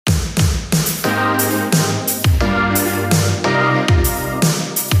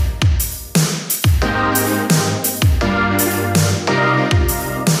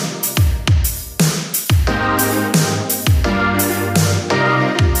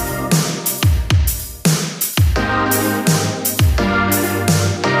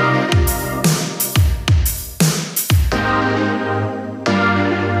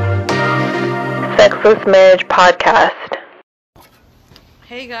Reckless Marriage Podcast.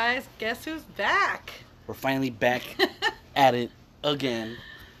 Hey guys, guess who's back? We're finally back at it again.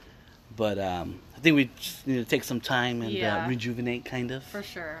 But I think we just need to take some time and rejuvenate, kind of. For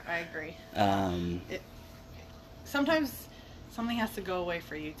sure, I agree. Sometimes something has to go away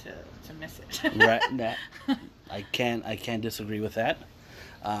for you to miss it. Right. I can't disagree with that.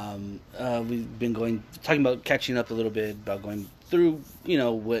 We've been talking about catching up a little bit, about going through,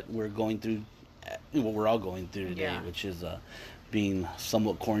 what we're going through, what we're all going through today, which is being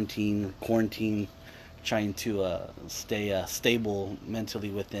somewhat quarantined, trying to stay stable mentally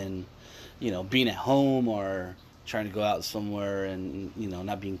within, being at home or trying to go out somewhere and,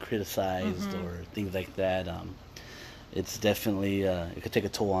 not being criticized or things like that. It's definitely, it could take a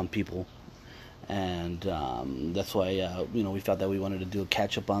toll on people. And that's why, we felt that we wanted to do a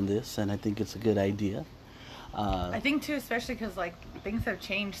catch-up on this, and I think it's a good idea. I think, too, especially because, things have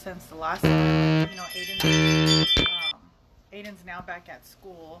changed since the last one. Aiden's now back at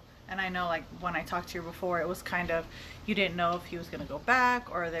school, and I know, when I talked to you before, it was kind of, you didn't know if he was going to go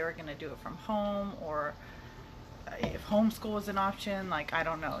back, or they were going to do it from home, or if homeschool was an option, I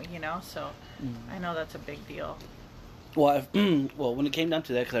don't know, so I know that's a big deal. Well, when it came down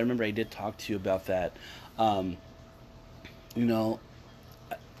to that, because I remember I did talk to you about that,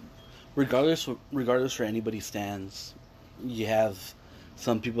 regardless where anybody stands, you have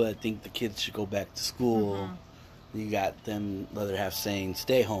some people that think the kids should go back to school. You got them, the other half saying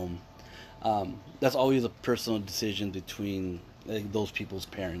stay home. That's always a personal decision between those people's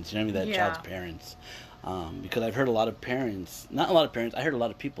parents. That child's parents. Because I've heard a lot of parents, not a lot of parents, I heard a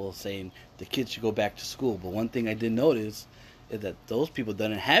lot of people saying the kids should go back to school. But one thing I did notice is that those people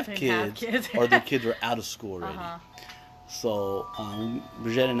didn't have kids or their kids were out of school already. So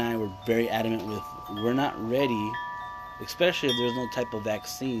Bridget and I were very adamant with, we're not ready, especially if there's no type of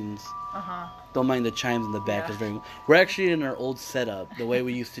vaccines. Don't mind the chimes in the back. We're actually in our old setup, the way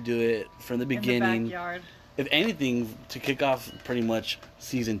we used to do it from the beginning. In the backyard. If anything, to kick off pretty much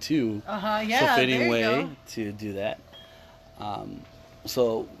season 2. So fitting way to do that.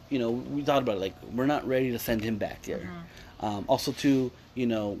 So, we thought about it, we're not ready to send him back there. Also, too,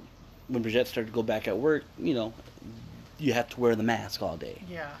 when Bridget started to go back at work, you have to wear the mask all day.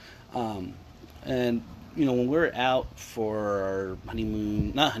 And, when we're out for our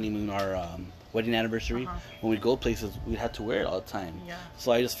wedding anniversary, when we go places, we'd have to wear it all the time.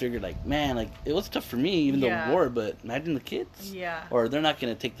 So I just figured, it was tough for me, even though we wore it, but imagine the kids. Or they're not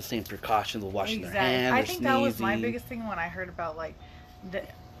going to take the same precautions of washing their hands. I think that was my biggest thing when I heard about,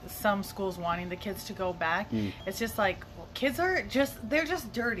 some schools wanting the kids to go back. It's just kids are they're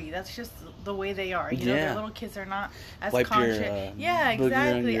just dirty. That's just the way they are. Their little kids are not as conscious.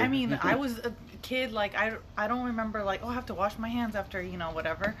 Exactly. I mean, I was a kid, I don't remember I have to wash my hands after,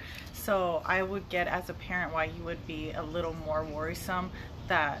 whatever. So I would get, as a parent, why you would be a little more worrisome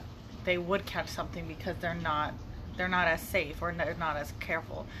that they would catch something because they're not as safe or they're not as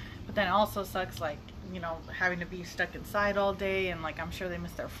careful. But then it also sucks, having to be stuck inside all day, and I'm sure they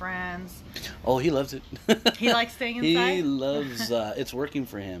miss their friends. Oh, he loves it. He likes staying inside? He loves, it's working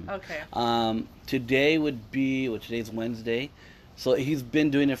for him. Okay. Today would be, today's Wednesday, so he's been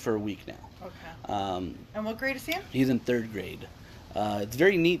doing it for a week now. Okay. And what grade is he in? He's in 3rd grade. It's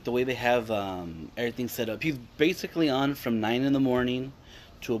very neat the way they have everything set up. He's basically on from 9 in the morning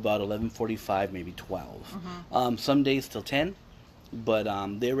to about 11:45, maybe 12. Some days till 10. But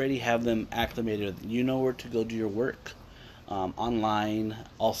they already have them acclimated. You know where to go do your work online.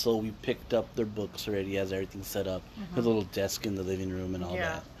 Also, we picked up their books already, has everything set up. There's a little desk in the living room and all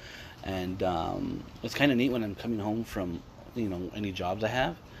that. And it's kind of neat when I'm coming home from, any jobs I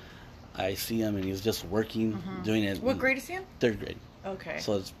have. I see him and he's just working, doing it. What grade is he in? 3rd grade. Okay.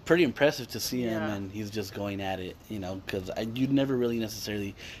 So it's pretty impressive to see him, and he's just going at it, because you'd never really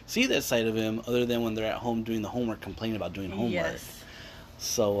necessarily see that side of him other than when they're at home doing the homework, complaining about doing homework. Yes.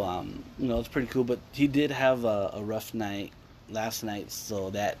 So, it's pretty cool. But he did have a rough night last night, so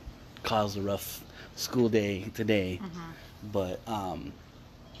that caused a rough school day today. But other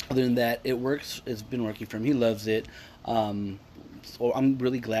than that, it works. It's been working for him. He loves it. So I'm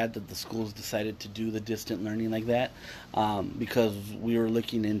really glad that the schools decided to do the distant learning like that, because we were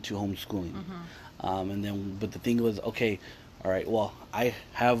looking into homeschooling. But the thing was, okay, all right, well, I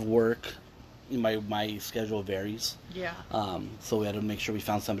have work. My schedule varies. So we had to make sure we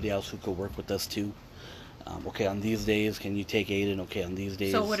found somebody else who could work with us too. Okay, on these days, can you take Aiden? Okay, on these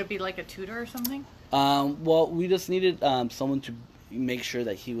days. So would it be like a tutor or something? Well, we just needed someone to make sure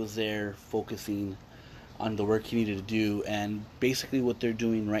that he was there focusing on the work he needed to do, and basically what they're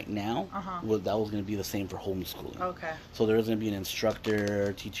doing right now, that was going to be the same for homeschooling. Okay. So there was going to be an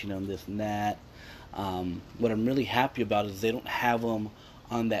instructor teaching them this and that. What I'm really happy about is they don't have them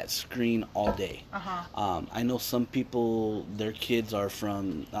on that screen all day. I know some people, their kids are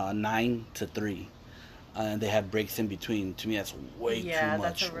from 9 to 3. And they have breaks in between. To me, that's way too much.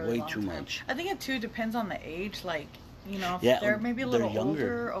 That's a really way long too time. much. I think it too depends on the age. Like, if they're maybe a little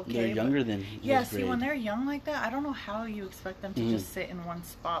older, okay. They're younger than yeah. See, when they're young like that, I don't know how you expect them to just sit in one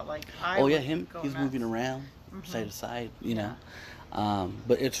spot. Like, he's moving around side to side. You know,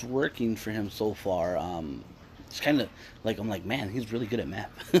 but it's working for him so far. It's kind of like I'm like, man, he's really good at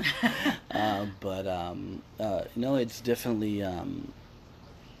math. But it's definitely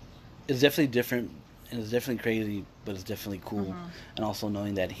different. And it's definitely crazy, but it's definitely cool. And also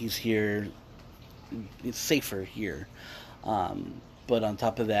knowing that he's here, it's safer here. But on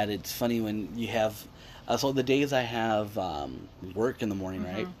top of that, it's funny when you have... so the days I have work in the morning,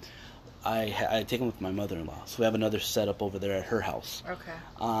 right? I take him with my mother-in-law. So we have another setup over there at her house. Okay.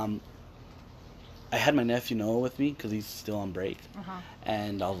 I had my nephew Noah with me because he's still on break.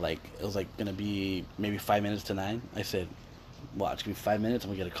 And I was like, it was like going to be maybe 5 minutes to 9. I said, watch, give me 5 minutes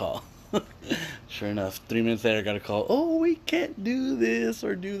and we get a call. Sure enough, 3 minutes later, I got a call. Oh, we can't do this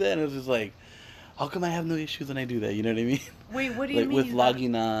or do that. And it was just like, how come I have no issues when I do that? You know what I mean? Wait, what do you mean? With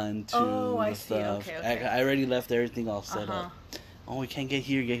logging on to the stuff. Okay. I already left everything all set up. Oh, we can't get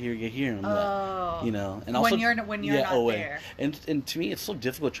here. And I'm like, and also when you're not there. And to me, it's so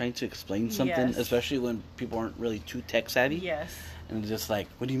difficult trying to explain something, especially when people aren't really too tech savvy. Yes. And it's just like,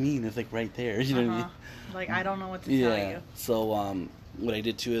 what do you mean? It's like right there. You know what I mean? Like, I don't know what to tell you. So, what I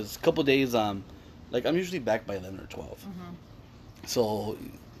did too is a couple days, like I'm usually back by 11 or 12. So,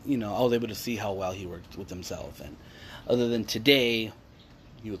 I was able to see how well he worked with himself. And other than today,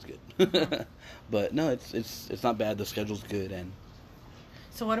 he was good. But no, it's not bad. The schedule's good. And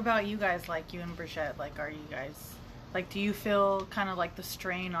so what about you guys, like you and Brigitte? Like, are you guys, like, do you feel kind of like the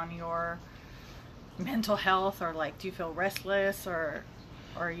strain on your mental health, or like, do you feel restless, or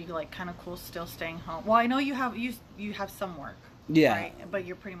are you like kind of cool still staying home? Well, I know you have some work. Yeah. Right? But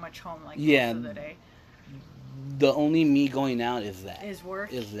you're pretty much home like most of the day. The only me going out is that. Is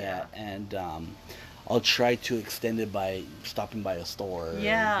work? Is that. Yeah. And I'll try to extend it by stopping by a store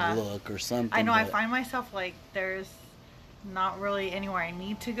or look or something. I know, I find myself like there's not really anywhere I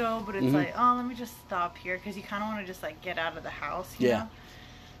need to go, but it's like, oh, let me just stop here, because you kind of want to just like get out of the house, you know?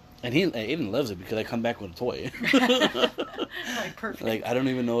 And Aiden loves it because I come back with a toy. Like, perfect. Like, I don't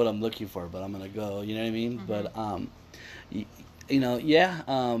even know what I'm looking for, but I'm going to go, you know what I mean? But,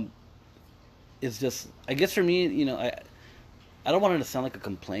 it's just, I guess for me, I don't want it to sound like a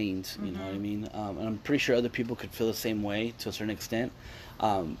complaint, you know what I mean? And I'm pretty sure other people could feel the same way to a certain extent.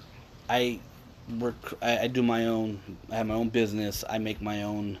 I do my own, I have my own business, I make my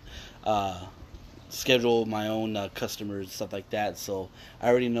own schedule, my own customers, stuff like that, so I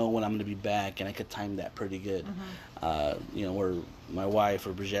already know when I'm going to be back, and I could time that pretty good. Where my wife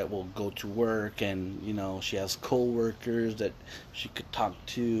or Brigitte will go to work, and she has co-workers that she could talk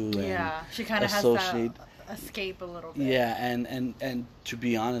to, and she kind of has that escape a little bit. And to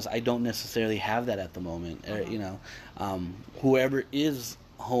be honest, I don't necessarily have that at the moment. Whoever is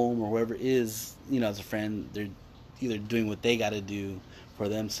home or whoever is as a friend, they're either doing what they got to do for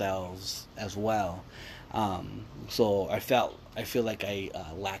themselves as well. So I feel like I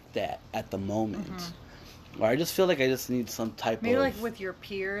lack that at the moment. Or I just feel like I just need some type maybe of... Maybe like with your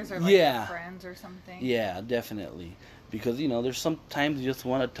peers or like your friends or something. Yeah, definitely. Because, there's sometimes you just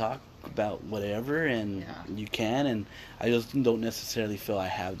want to talk about whatever, and you can, and I just don't necessarily feel I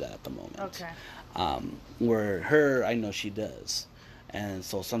have that at the moment. Okay. Where her, I know she does. And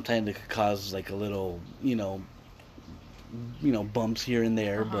so sometimes it could cause like a little, bumps here and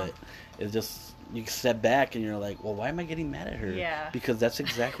there, but it's just... You step back and you're like, well, why am I getting mad at her? Yeah. Because that's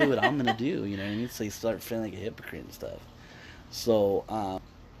exactly what I'm going to do, you know what I mean? So you start feeling like a hypocrite and stuff. So,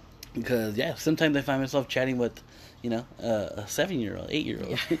 because, sometimes I find myself chatting with, a 7-year-old,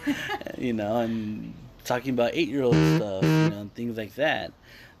 8-year-old, and talking about 8-year-old stuff, and things like that.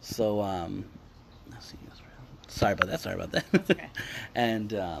 So, let's see. Sorry about that. Okay.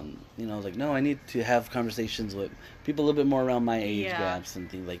 And, I was like, no, I need to have conversations with people a little bit more around my age gaps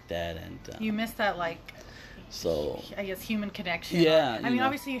and things like that. And you miss that, like, so I guess human connection. Yeah. I mean,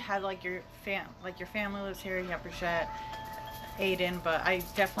 obviously you had like your family lives here. You have Brigitte, Aiden, but I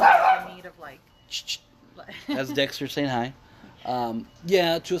definitely have the need of like. That's Dexter saying hi.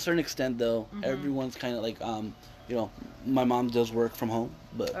 To a certain extent though, everyone's kind of like, my mom does work from home,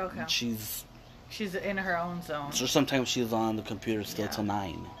 but she's in her own zone. So sometimes she's on the computer still till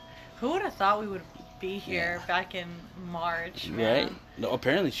 9. Who would have thought we would be here back in March, man? Right? No,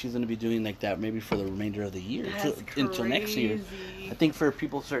 apparently she's going to be doing like that maybe for the remainder of the year. That's until next year. I think for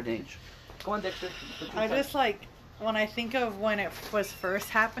people a certain age. Go on, Dexter. I just like when I think of when it was first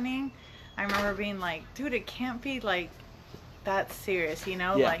happening, I remember being like, dude, it can't be like that serious, you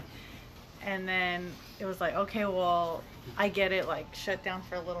know? Yeah. Like, and then it was like, okay, well, I get it, like shut down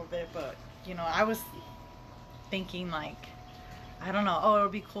for a little bit, but you know, I was thinking like, I don't know, oh, it'll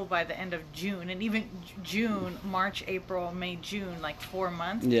be cool by the end of June, and even June, March, April, May, June, like 4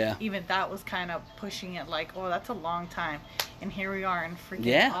 months. Yeah. Even that was kind of pushing it, like, oh, that's a long time, and here we are in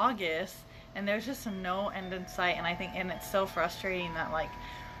freaking August, and there's just no end in sight, and I think, and it's so frustrating that like,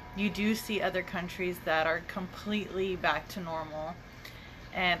 you do see other countries that are completely back to normal,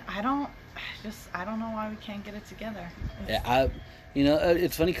 and I don't know why we can't get it together.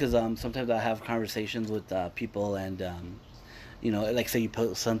 It's funny because sometimes I have conversations with people and. Like say you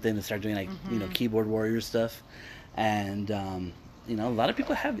post something and start doing like, keyboard warrior stuff. And, a lot of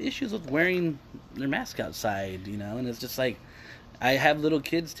people have issues with wearing their mask outside, and it's just like, I have little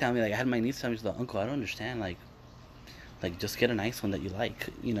kids tell me, like I had my niece tell me, she's like, Uncle, I don't understand, like just get a nice one that you like,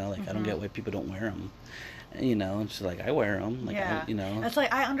 I don't get why people don't wear them. And she's like, I wear them. Like, yeah. It's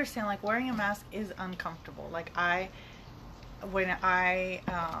like, I understand, like wearing a mask is uncomfortable. Like I went to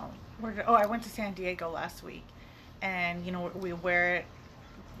San Diego last week. And we wear it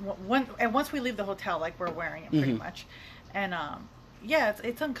and once we leave the hotel, like we're wearing it pretty much. And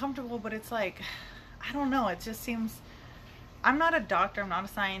it's uncomfortable, but it's like, I don't know, it just seems, I'm not a doctor, I'm not a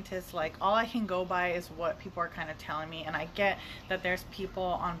scientist, like all I can go by is what people are kind of telling me. And I get that there's people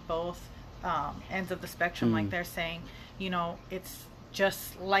on both ends of the spectrum, like they're saying, it's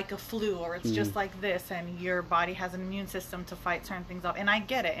just like a flu, or it's just like this, and your body has an immune system to fight certain things off. And I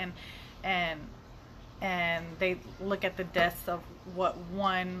get it, and they look at the deaths of what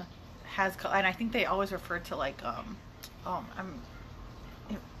one has, and I think they always refer to like I'm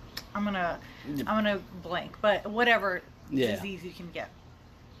gonna blank, but whatever disease you can get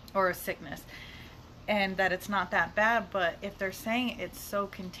or a sickness, and that it's not that bad. But if they're saying it's so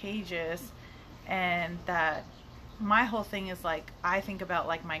contagious, and that my whole thing is like, I think about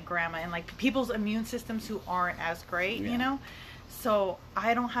like my grandma and like people's immune systems who aren't as great, So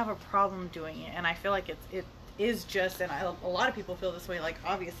I don't have a problem doing it, and I feel like it is just, and a lot of people feel this way, like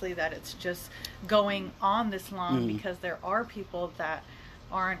obviously that it's just going on this long because there are people that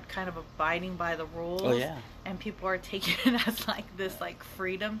aren't kind of abiding by the rules. Oh yeah. And people are taking it as like this like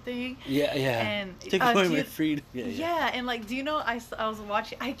freedom thing. Yeah. And take away my freedom. Yeah, and like, do you know, I was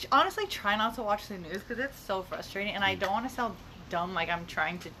watching, I honestly try not to watch the news because it's so frustrating, and I don't want to sound dumb, like I'm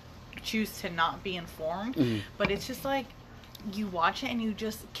trying to choose to not be informed, but it's just like, you watch it and you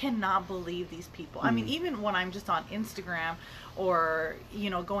just cannot believe these people. I mean, even when I'm just on Instagram or,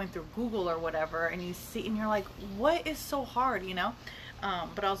 going through Google or whatever, and you see, and you're like, what is so hard,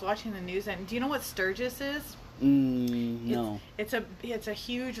 But I was watching the news, and do you know what Sturgis is? No. It's a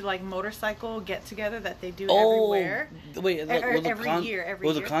huge like motorcycle get together that they do everywhere. Wait, every year. It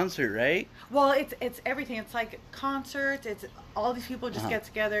was a concert, right? Well, it's everything. It's like concerts. It's all these people just get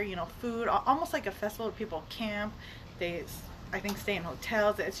together. Food, almost like a festival. People camp. They, I think, stay in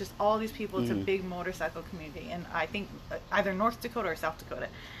hotels. It's just all these people. It's a big motorcycle community, and I think either North Dakota or South Dakota.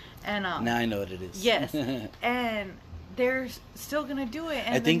 And now I know what it is. Yes, and they're still gonna do it.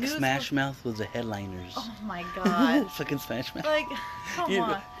 And I think Smash Mouth was the headliners. Oh my god! Fucking Smash Mouth. Like, come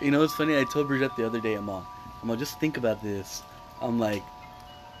on. It's funny. I told Bridget the other day, I'm all, just think about this. I'm like,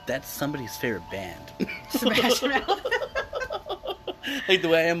 that's somebody's favorite band. Smash Mouth. Like the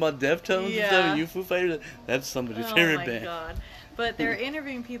way I am about Deftones and stuff, and you Foo Fighters, that's somebody's favorite band. Oh my god. But they're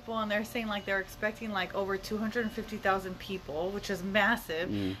interviewing people, and they're saying like they're expecting like over 250,000 people, which is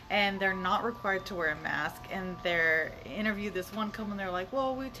massive, and they're not required to wear a mask. And they're interviewed this one couple, and they're like,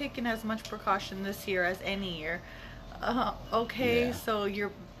 well, we've taken as much precaution this year as any year. Okay, so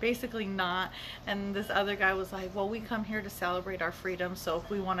you're basically not. And this other guy was like, well, we come here to celebrate our freedom, so if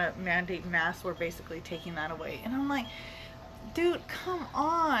we want to mandate masks, we're basically taking that away. And I'm like, dude, come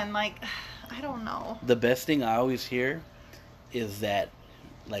on. Like, I don't know. The best thing I always hear is that,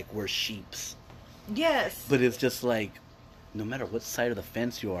 like, we're sheeps. Yes. But it's just like, no matter what side of the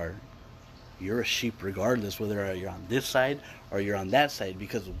fence you are, you're a sheep regardless, whether you're on this side or you're on that side,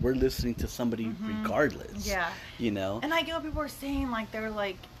 because we're listening to somebody regardless. Yeah. And I get what people are saying, like, they're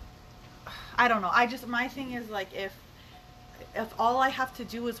like, I don't know. My thing is, like, if all I have to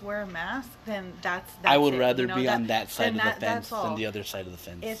do is wear a mask, then that's I would rather be on that side of the fence than the other side of the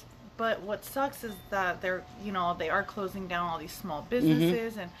fence. But what sucks is that they are closing down all these small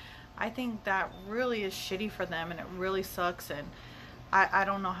businesses, and I think that really is shitty for them, and it really sucks, and I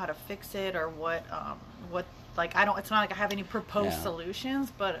don't know how to fix it or what like, I don't, it's not like I have any proposed Yeah.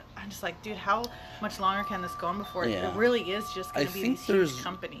 solutions, but I'm just like, dude, how much longer can this go on before Yeah. it really is just going I to be think these there's- huge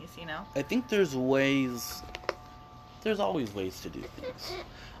companies, you know? I think there's always ways to do things.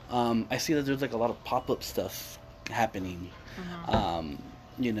 I see that there's like a lot of pop-up stuff happening,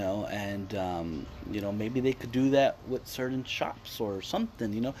 you know, and you know, maybe they could do that with certain shops or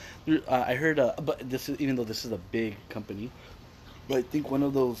something, you know. I heard, but this is, even though this is a big company, but I think one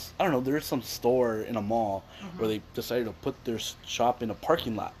of those, I don't know, there's some store in a mall where they decided to put their shop in a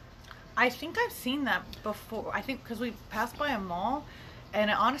parking lot. I think I've seen that before. I think because we passed by a mall, and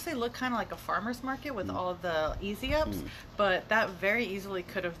it honestly looked kind of like a farmer's market with all of the easy ups, but that very easily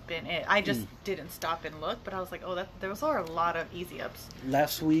could have been it. I just didn't stop and look, but I was like, oh, those are a lot of easy ups.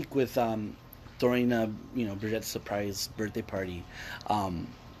 Last week with throwing a, you know, Bridgette's surprise birthday party,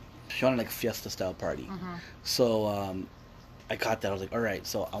 she wanted like a fiesta style party. So I got that. I was like, all right.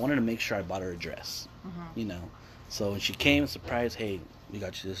 So I wanted to make sure I bought her a dress, you know. So when she came, surprised, hey, we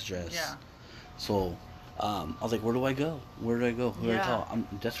got you this dress. Yeah. So I was like, where do I go? Where do I go? Who do I Yeah. call? I'm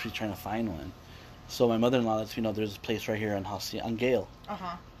desperately trying to find one. So my mother-in-law lets me know there's a place right here on Gale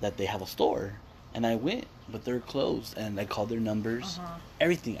that they have a store. And I went, but they're closed. And I called their numbers,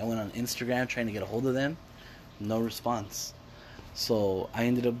 everything. I went on Instagram trying to get a hold of them. No response. So I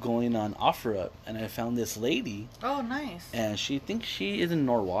ended up going on OfferUp, and I found this lady. Oh, nice. And she thinks she is in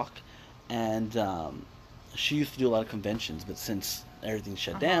Norwalk. And she used to do a lot of conventions, but since everything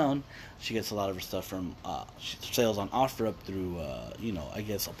shut down, she gets a lot of her stuff from sales on OfferUp through, you know, I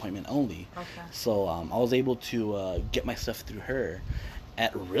guess appointment only. Okay. So I was able to get my stuff through her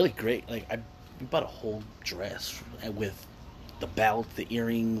at really great, like, we bought a whole dress with the belt, the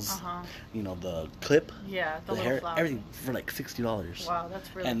earrings, you know, the clip, Yeah, the little hair, flowers. everything for like $60. Wow,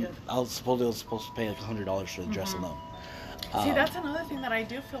 that's really And good. I was supposed to pay like $100 for the dress alone. See, that's another thing that I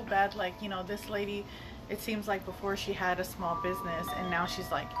do feel bad. Like, you know, this lady, it seems like before she had a small business, and now she's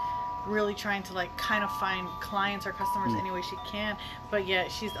like really trying to like kind of find clients or customers any way she can, but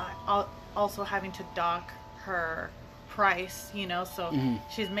yet she's also having to dock her price, you know, so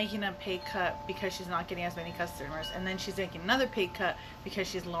she's making a pay cut because she's not getting as many customers, and then she's making another pay cut because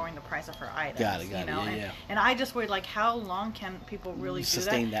she's lowering the price of her items. Got it, you know? yeah. And I just worried, like, how long can people really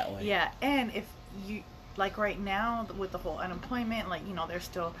Sustain that way. Yeah, and if you, like, right now with the whole unemployment, like, you know, they're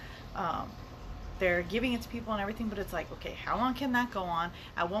still they're giving it to people and everything, but it's like, okay, how long can that go on?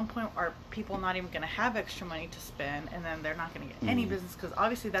 At one point, are people not even going to have extra money to spend, and then they're not going to get any business, because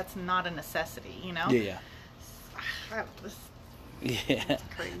obviously that's not a necessity, you know? Yeah. This Yeah. is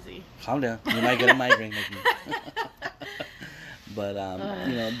crazy. Calm down. You might get a migraine like me. But,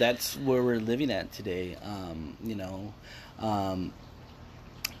 you know, that's where we're living at today. You know,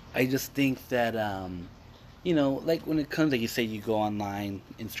 I just think that, you know, like when it comes, like you say, you go online,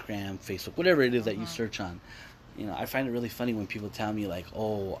 Instagram, Facebook, whatever it is that you search on. You know, I find it really funny when people tell me, like,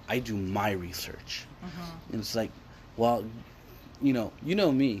 oh, I do my research. And it's like, well, you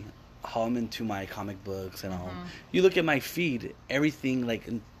know me, how I'm into my comic books and all. You look at my feed, everything, like,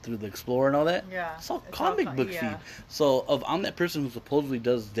 through the Explorer and all that, Yeah, it's all it's comic all book yeah. feed. So, if I'm that person who supposedly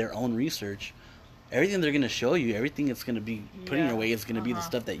does their own research, everything they're going to show you, everything it's going to be put in Yeah, your way is going to be the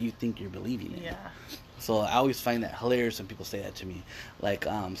stuff that you think you're believing in. Yeah. So I always find that hilarious when people say that to me. Like,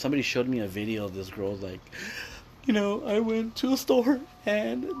 somebody showed me a video of this girl, like, you know, I went to a store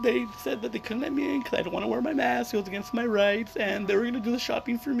and they said that they couldn't let me in because I didn't want to wear my mask. It was against my rights, and they were going to do the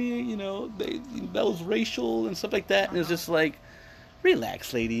shopping for me. You know, that was racial and stuff like that. And it's just like,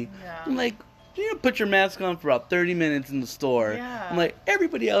 relax, lady. Yeah. I'm like, you put your mask on for about 30 minutes in the store. Yeah. I'm like,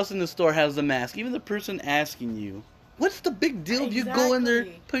 everybody else in the store has the mask. Even the person asking you. What's the big deal if you go in there,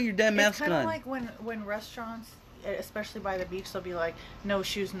 Exactly. put your damn mask It's kind of on? like when restaurants, especially by the beach, they'll be like, no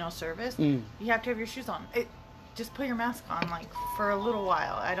shoes, no service. Mm. You have to have your shoes on. Just put your mask on, like, for a little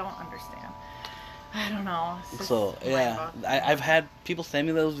while. I don't understand. I don't know. It's just So, yeah, mind-boggling. I've had people send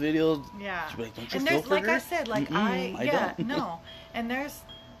me those videos. Yeah. She'll be like, don't you And feel there's, for like her? I said, like, I don't. no. And there's,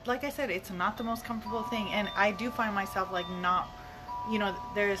 like I said, it's not the most comfortable thing. And I do find myself, like, not, you know,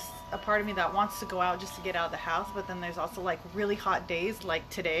 there's a part of me that wants to go out just to get out of the house. But then there's also, like, really hot days, like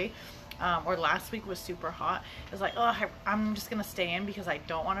today. Or last week was super hot. It's like, oh, I'm just going to stay in because I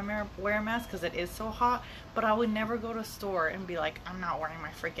don't want to wear a mask because it is so hot. But I would never go to a store and be like, I'm not wearing my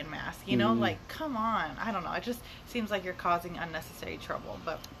freaking mask. You know, like, come on. I don't know. It just seems like you're causing unnecessary trouble.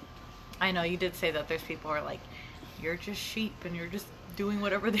 But I know you did say that there's people who are like, you're just sheep and you're just doing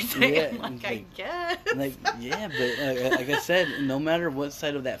whatever they say. Yeah, I'm like, I like- guess. Like, yeah, but like I said, no matter what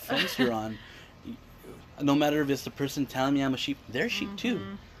side of that fence you're on, no matter if it's the person telling me I'm a sheep, they're sheep too.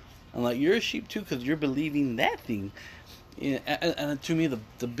 I'm like, you're a sheep too because you're believing that thing. Yeah, and to me,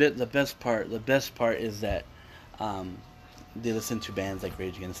 the best part is that They listen to bands like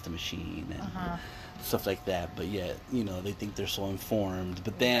Rage Against the Machine and stuff like that. But yet, they think they're so informed.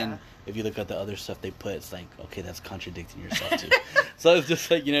 But then, if you look at the other stuff they put, it's like, okay, that's contradicting yourself too. So it's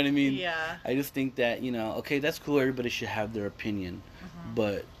just like, you know what I mean? Yeah. I just think that, okay, that's cool. Everybody should have their opinion.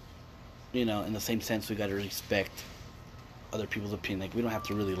 But, in the same sense, we got to respect other people's opinion. Like, we don't have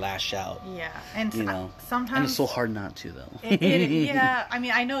to really lash out. Yeah. And sometimes... And it's so hard not to, though. Yeah. I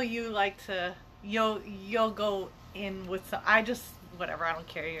mean, I know you like to... You'll go in with some... I just... Whatever, I don't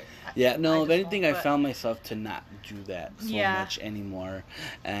care. Yeah, no, if anything, I found myself to not do that so much anymore.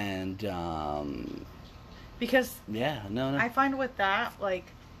 And, because... Yeah, no. I find with that, like,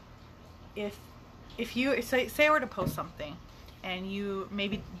 if you... Say I were to post something, and you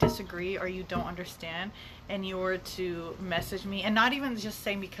maybe disagree or you don't understand, and you were to message me, and not even just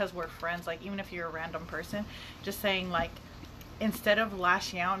saying because we're friends, like, even if you're a random person, just saying, like, instead of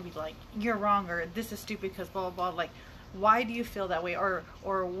lashing out and be like, you're wrong, or this is stupid because blah, blah, blah, like, why do you feel that way, or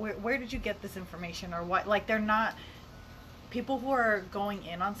where did you get this information, or what? Like, they're not... People who are going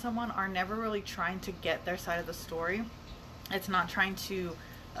in on someone are never really trying to get their side of the story. It's not trying to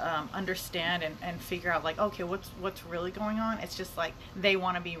understand and figure out, like, okay, what's really going on. It's just like they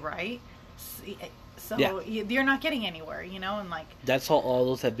want to be right. So you're not getting anywhere, and like... That's how all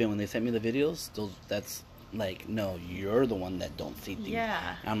those have been. When they sent me the videos, that's... Like, no, you're the one that don't see things.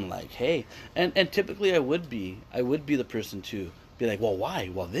 Yeah. I'm like, hey. And typically I would be the person to be like, well,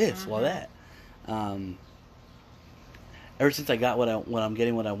 why? Well, this, well, that. Ever since I got what I'm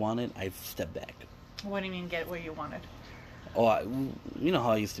getting what I wanted, I've stepped back. What do you mean get what you wanted? Oh, you know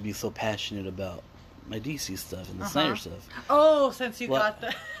how I used to be so passionate about my DC stuff and the Snyder stuff. Oh, since you got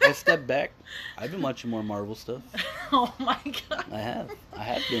the... I stepped back. I've been watching more Marvel stuff. Oh my god. I have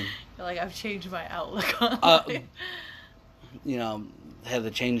been. You're like, I've changed my outlook on life. Has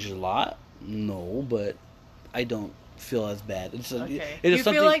it changed a lot? No, but I don't feel as bad. It's okay. It is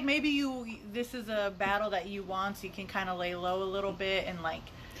you feel like maybe this is a battle that you want, so you can kind of lay low a little bit and like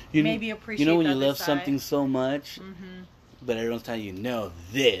maybe appreciate. When you love something so much, but everyone's telling you no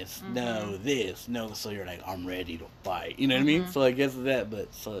this, no this, no, so you're like, I'm ready to fight. You know what I mean? So I guess that,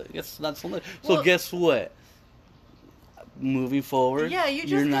 but so I guess not so much. So guess what? Moving forward,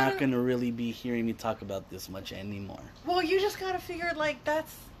 you're not going to really be hearing me talk about this much anymore. Well, you just got to figure, like,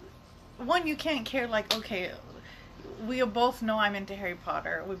 that's... One, you can't care, like, okay, we both know I'm into Harry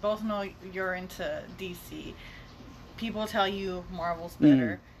Potter. We both know you're into DC. People tell you Marvel's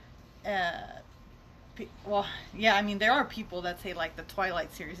better. Well, yeah, I mean, there are people that say, like, the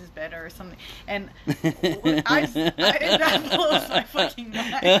Twilight series is better or something. And that blows my fucking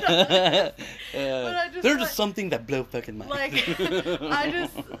mind. There's just something that blows fucking mind. Like,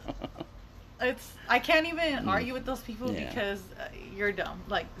 I can't even argue with those people because you're dumb.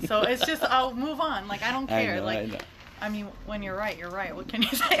 Like, so it's just, I'll move on. Like, I don't care. I know. I mean, when you're right, you're right. What can you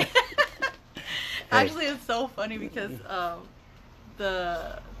say? Actually, it's so funny because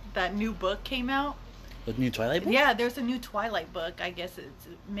that new book came out. The new Twilight book? Yeah, there's a new Twilight book. I guess it's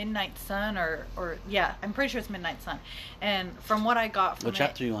Midnight Sun or yeah, I'm pretty sure it's Midnight Sun. And from what I got from what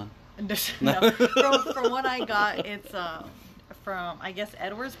chapter are you on? No, from what I got, it's from, I guess,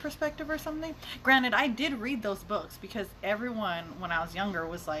 Edward's perspective or something. Granted, I did read those books because everyone, when I was younger,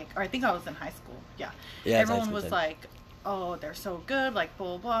 was like, or I think I was in high school. Yeah everyone was like, oh, they're so good, like, blah,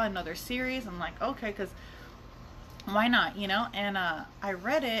 blah, blah, another series. I'm like, okay, because why not, And I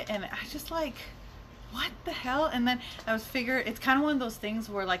read it, and I just like... What the hell? And then I was it's kind of one of those things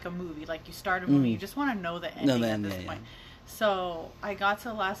where, like a movie, like you start a movie, you just want to know the ending at this point. So I got to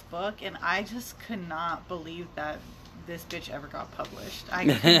the last book, and I just could not believe that this bitch ever got published. I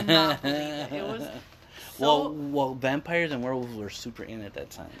could not believe it. It was so... Well, vampires and werewolves were super in at that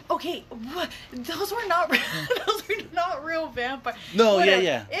time. Okay, those were not real vampires. No, whatever.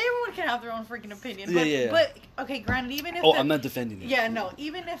 yeah. Everyone can have their own freaking opinion. But okay, granted, even if... I'm not defending it. Yeah, no,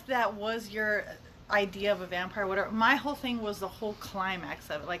 even if that was your... idea of a vampire, whatever, my whole thing was the whole climax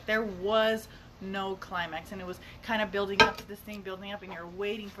of it. Like, there was no climax, and it was kind of building up to this thing, building up, and you're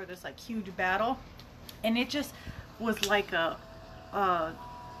waiting for this like huge battle, and it just was like a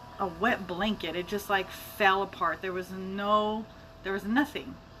wet blanket. It just like fell apart. There was nothing.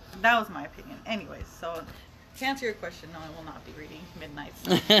 That was my opinion. Anyways, so to answer your question, no, I will not be reading Midnight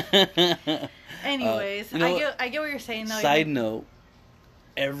Sun. Anyways, I get what you're saying though. Side note,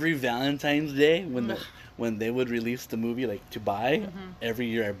 every Valentine's Day when they would release the movie like to buy, every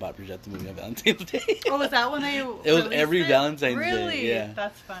year I bought Bridget the movie on Valentine's Day. Oh, was that when they it was every Valentine's Day. Really? Yeah.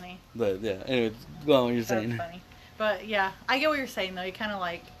 That's funny. But yeah, anyway, go on what you're saying. That's funny. But yeah, I get what you're saying though. You kind of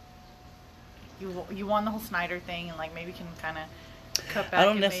like you won the whole Snyder thing, and like maybe can kind of cut back. I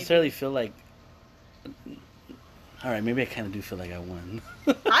don't necessarily feel like All right, maybe I kind of do feel like I won.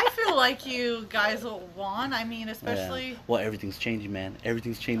 I feel like you guys won. I mean, especially. Yeah. Well, everything's changing, man.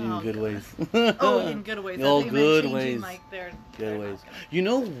 Everything's changing in good ways. Oh, in good ways. Oh, good changing, ways. like, good ways. You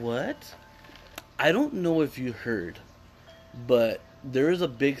know what? I don't know if you heard, but there is a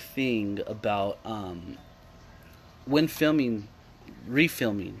big thing about when refilming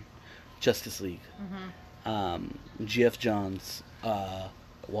Justice League. Geoff Johns,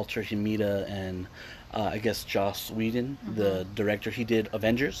 Walter Hamida, and I guess Joss Whedon, the director. He did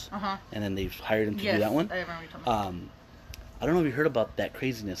Avengers, and then they hired him to do that one. I remember you talking about. I don't know if you heard about that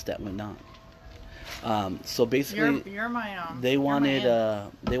craziness that went on. So basically, you're my they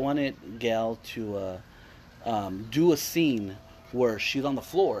wanted Gal to do a scene where she's on the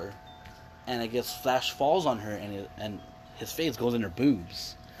floor, and I guess Flash falls on her, and his face goes in her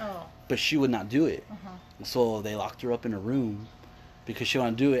boobs. Oh. But she would not do it. So they locked her up in a room because she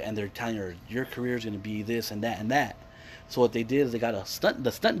wanted to do it, and they're telling her, your career is going to be this and that and that. So what they did is they got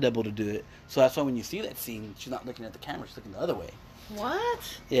the stunt double to do it. So that's why when you see that scene, she's not looking at the camera, she's looking the other way. What?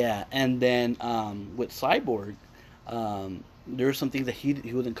 Yeah, and then with Cyborg, there were some things that he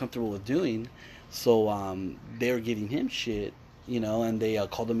wasn't comfortable with doing, so they were giving him shit, and they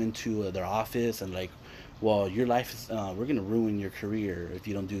called him into their office and like, well, your life is, we're going to ruin your career if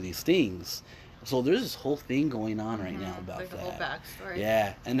you don't do these things. So there's this whole thing going on right now about like that. The whole backstory.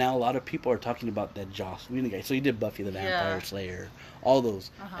 Yeah, and now a lot of people are talking about that Joss Whedon guy. So he did Buffy the Vampire Slayer, all those.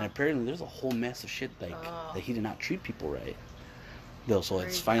 And apparently there's a whole mess of shit that he did not treat people right. Though, so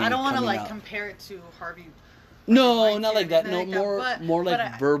it's finally I don't want to coming out. compare it to Harvey. No, not like that. No, like more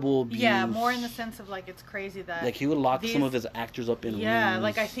like verbal abuse. Yeah, more in the sense of like it's crazy that like he would lock some of his actors up in rooms.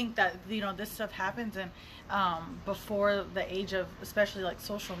 Like I think that this stuff happens and before the age of especially like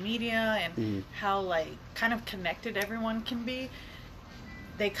social media and how like kind of connected everyone can be.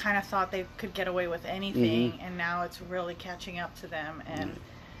 They kind of thought they could get away with anything, and now it's really catching up to them, and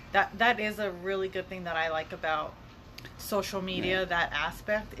that is a really good thing that I like about social media. That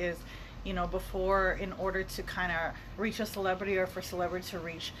aspect is, before, in order to kind of reach a celebrity or for celebrity to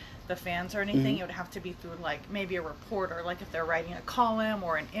reach the fans or anything, it would have to be through like maybe a reporter, like if they're writing a column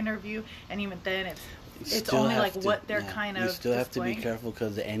or an interview, and even then it's only like what they're kind of. You still have displaying. to be careful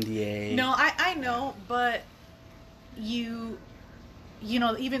because the NDA. No, I know, but even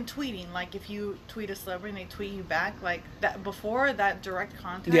tweeting, like if you tweet a celebrity and they tweet you back, like that before that direct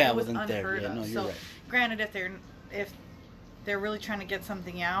contact, it was unheard of. No, right. Granted, if they're really trying to get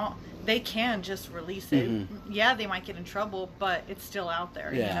something out, they can just release it. Yeah, they might get in trouble, but it's still out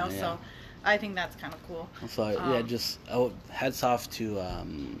there. So I think that's kind of cool. So just hats off to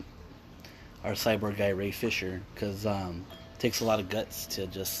our cyborg guy Ray Fisher, because it takes a lot of guts to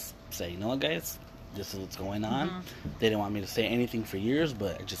just say, you know what, guys, this is what's going on. They didn't want me to say anything for years,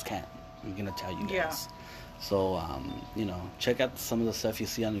 but I just can't. I'm gonna tell you guys. So check out some of the stuff you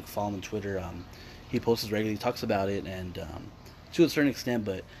see on, follow him on Twitter. He posts regularly, talks about it, and to a certain extent,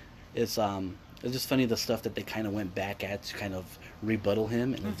 but it's just funny the stuff that they kind of went back at to kind of rebuttal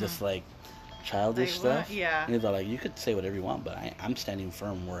him, and it's just like childish stuff. Yeah. And they're like, you could say whatever you want, but I'm standing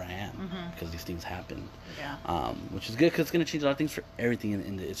firm where I am because these things happen. Yeah. Which is good because it's going to change a lot of things for everything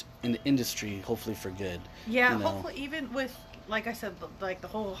in the industry, hopefully for good. Yeah, hopefully even with, like I said, like the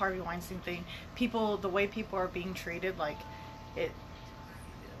whole Harvey Weinstein thing, the way people are being treated, like it.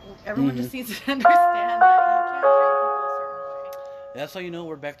 Everyone just needs to understand that you can't treat people a certain way. That's how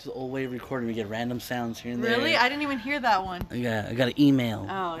we're back to the old way of recording. We get random sounds here and there. Really? I didn't even hear that one. Yeah, I got an email.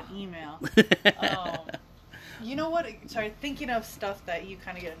 Oh, an email. You know what? Sorry, thinking of stuff that you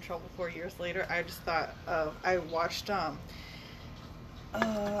kind of get in trouble for years later, I just thought of, I watched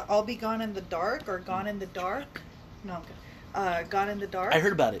I'll Be Gone in the Dark, or Gone in the Dark. No, Gone in the Dark. I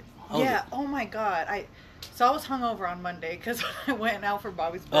heard about it. Yeah, oh my god. So I was hungover on Monday because I went out for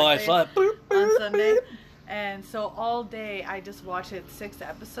Bobby's birthday. Oh, I saw it. On Sunday. And so all day I just watched it, 6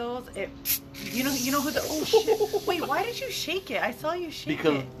 episodes. You know who the, oh shit. Wait, why did you shake it? I saw you shake it.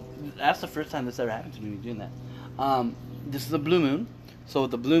 Because that's the first time this ever happened to me doing that. This is a Blue Moon. So with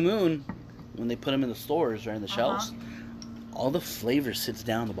the Blue Moon, when they put them in the stores or in the shelves, all the flavor sits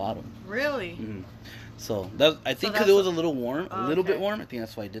down the bottom. Really? Mm-hmm. So I think because it was a little warm, a little bit warm. I think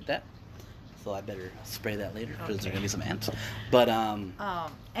that's why I did that. So I better spray that later because there's gonna be some ants. But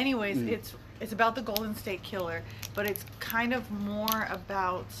anyways, it's about the Golden State Killer, but it's kind of more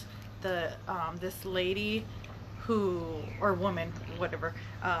about the this lady or woman, whatever,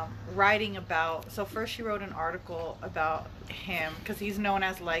 writing about. So first she wrote an article about him because he's known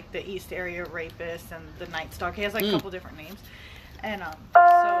as like the East Area rapist and the Night Stalker. He has like a couple different names, and so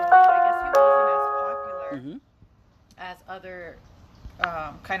I guess he wasn't as popular as other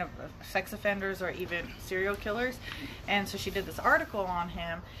kind of sex offenders or even serial killers, and so she did this article on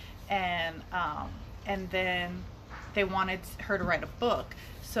him, and then they wanted her to write a book.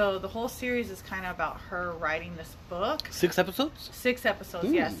 So the whole series is kind of about her writing this book. 6 episodes? 6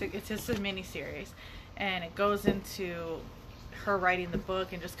 episodes, yes. It's just a mini-series. And it goes into her writing the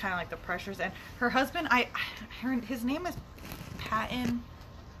book and just kind of like the pressures. And her husband, his name is Patton.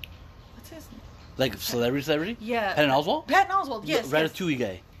 What's his name? Like celebrity? Yeah. Patton Oswalt? Patton Oswalt, yes. Ratatouille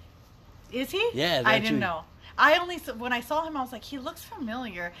guy. Is he? Yeah, I didn't know. When I saw him, I was like, he looks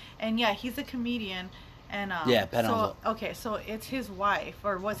familiar. And yeah, he's a comedian. And yeah, Patton Oswalt. Okay, so it's his wife,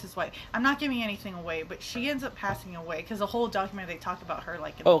 or was his wife. I'm not giving anything away, but she ends up passing away because the whole documentary they talk about her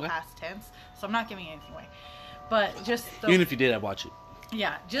like in the past tense. So I'm not giving anything away. But just even if you did, I'd watch it.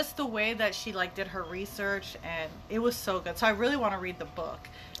 Yeah, just the way that she like did her research, and it was so good. So I really want to read the book.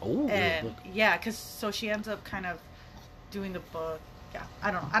 Oh, and yeah, because so she ends up kind of doing the book. Yeah,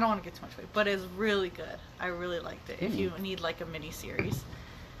 I don't want to get too much away, but it's really good. I really liked it. If you need like a mini series.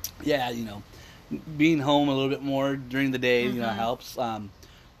 Yeah, being home a little bit more during the day, helps.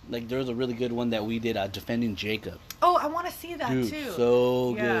 Like there was a really good one that we did, Defending Jacob. Oh, I want to see that Dude, too.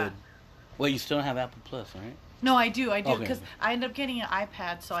 So good. Wait, you still don't have Apple Plus, right? No, I do, because Okay. I end up getting an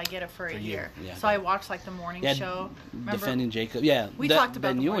iPad, so I get it for a year. Yeah. So I watch like the morning show. Remember? Defending Jacob. Yeah, we talked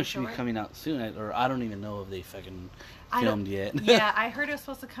about the new one show, should be right? coming out soon, or I don't even know if they fucking filmed yet. Yeah, I heard it was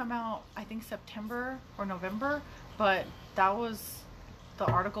supposed to come out, I think September or November, but the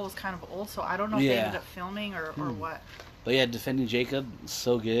article was kind of old, so I don't know if they ended up filming or what. But yeah, Defending Jacob,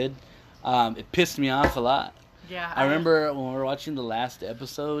 so good. It pissed me off a lot. Yeah, I remember when we were watching the last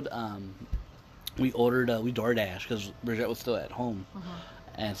episode, we ordered, we DoorDash because Bridget was still at home.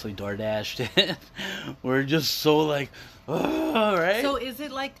 And so we DoorDashed it. We're just so like, oh, right? So is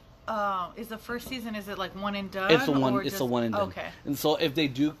it like, is the first season, is it like one and done? It's a one and done. Okay. And so if they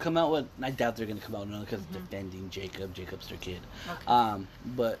do come out with, I doubt they're going to come out now because Defending Jacob's their kid. Okay.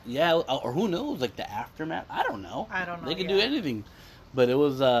 But yeah, or who knows, like the aftermath, I don't know. They could do anything. But it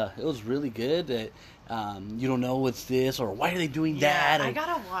was really good. You don't know what's this or why are they doing that? I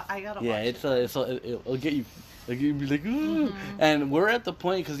gotta watch. Yeah, it'll get you. Like you'd be like, ooh. And we're at the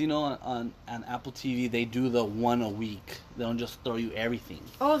point because on Apple TV they do the one a week. They don't just throw you everything.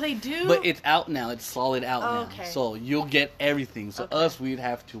 Oh, they do. But it's out now. It's solid out now. Okay. So you'll get everything. So us, we'd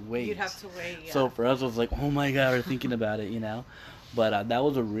have to wait. You'd have to wait. Yeah. So for us, it was like, oh my god, we're thinking about it, But that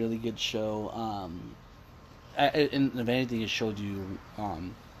was a really good show. And if anything, it showed you.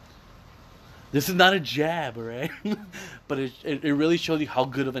 This is not a jab, all right? But it really showed you how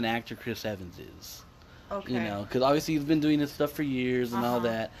good of an actor Chris Evans is. Okay. Because obviously he's been doing this stuff for years and all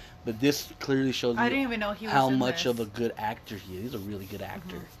that. But this clearly shows I didn't even know he was how in much this. of a good actor he is. He's a really good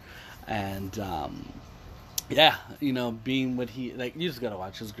actor. And, yeah, being what he... Like, you just gotta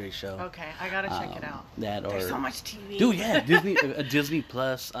watch. It's a great show. Okay, I gotta check it out. There's so much TV. Dude, yeah, Disney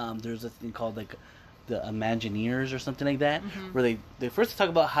Plus, there's a thing called, like, the Imagineers or something like that, where they first talk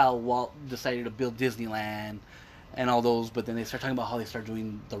about how Walt decided to build Disneyland and all those, but then they start talking about how they start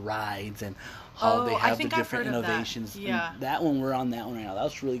doing the rides and how they have the different innovations. Yeah. That one, we're on that one right now. That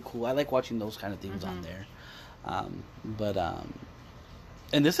was really cool. I like watching those kind of things on there.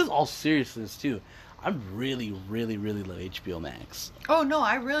 And this is all seriousness too. I really, really, really love HBO Max. Oh no,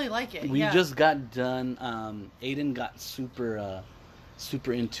 I really like it. We just got done. Aiden got super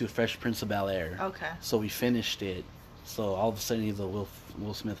into Fresh Prince of Bel-Air. Okay. So we finished it. So all of a sudden he's a Will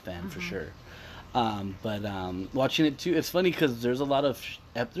Smith fan for sure. But watching it too, it's funny because there's a lot of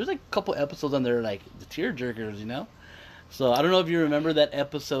there's like a couple episodes on there like the tear jerkers, So I don't know if you remember that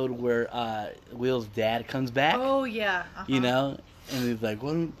episode where Will's dad comes back. Oh yeah. And he's like,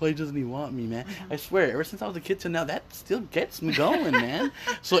 why doesn't he want me, man? I swear, ever since I was a kid till now, that still gets me going, man.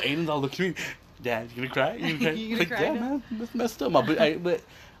 So Aiden's all looking at me, Dad, you gonna cry? You gonna cry? Yeah, man, that's messed up. But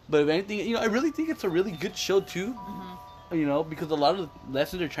if anything, I really think it's a really good show too. Because a lot of the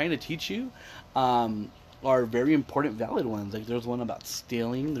lessons they're trying to teach you are very important, valid ones. Like there's one about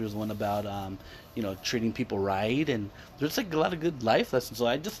stealing, there's one about treating people right, and there's like a lot of good life lessons. So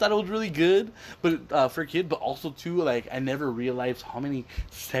I just thought it was really good, but for a kid, but also too, like I never realized how many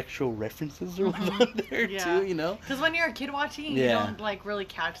sexual references there was on there too. Because when you're a kid watching, you don't like really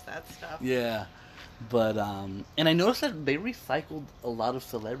catch that stuff. Yeah. But and I noticed that they recycled a lot of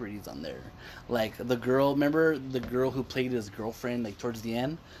celebrities on there. Like the girl, remember the girl who played his girlfriend like towards the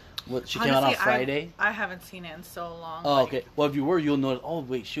end? She came out on Friday. I haven't seen it in so long. Oh, okay. Well, if you were, you'll know. Oh,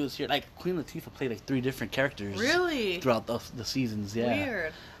 wait, she was here. Like Queen Latifah played like 3 different characters. Really? Throughout the seasons,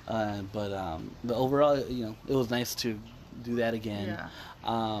 yeah. Weird. But overall, it was nice to do that again. Yeah.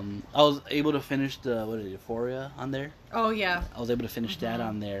 I was able to finish the Euphoria on there. Oh yeah. I was able to finish that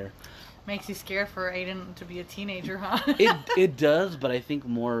on there. Makes you scared for Aiden to be a teenager, huh? It does, but I think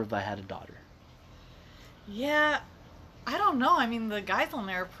more if I had a daughter. Yeah, I don't know. I mean, the guys on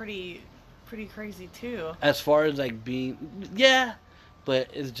there are pretty crazy too. As far as like being, yeah, but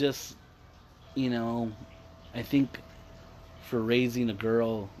it's just, you know, I think for raising a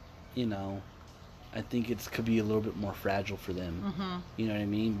girl, you know, I think it could be a little bit more fragile for them. Mm-hmm. You know what I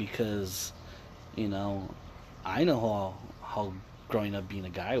mean? Because, you know, I know how growing up being a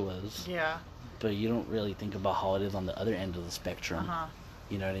guy was. Yeah. But you don't really think about how it is on the other end of the spectrum. Uh-huh.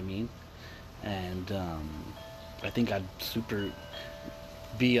 You know what I mean? And I think I'd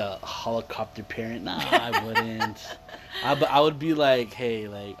be a helicopter parent. Nah, I wouldn't. I would be like, hey,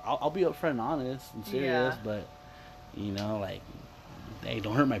 like I'll be upfront and honest and serious, but you know, like, hey,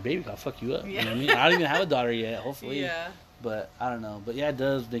 don't hurt my baby. I'll fuck you up. You know what I mean? I don't even have a daughter yet. Hopefully. Yeah. But I don't know. But yeah, it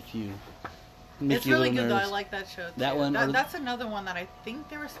does make you. It's really good though. I like that show too. That one. That's another one that I think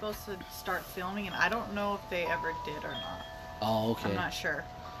they were supposed to start filming, and I don't know if they ever did or not. Oh, okay. I'm not sure.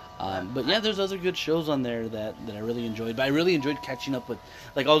 But yeah, there's other good shows on there that I really enjoyed. But I really enjoyed catching up with,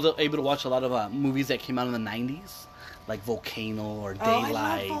 like, I was able to watch a lot of movies that came out in the 90s, like Volcano or Daylight. Oh,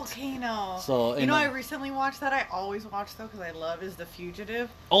 I love Volcano. So, you know, I recently watched that. I always watch though because I love is The Fugitive.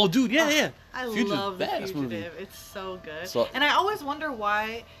 Oh, dude, yeah. I Fugitive, love The Fugitive. movie. It's so good. So, and I always wonder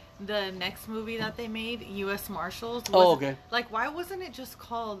why the next movie that they made, U.S. Marshals. Okay. Like, why wasn't it just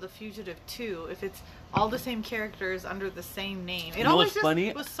called The Fugitive 2 if it's all the same characters under the same name? It always just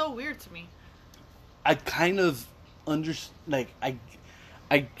was so weird to me. I kind of understand, like,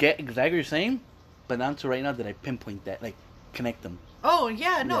 I get exactly what you're saying, but not until right now did I pinpoint that, like, connect them. Oh,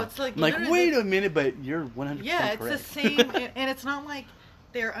 yeah, no, it's like... I'm like, wait a minute, but you're 100% yeah, correct. It's the same, and it's not like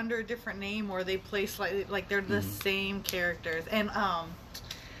they're under a different name or they play slightly, like, they're the same characters. And,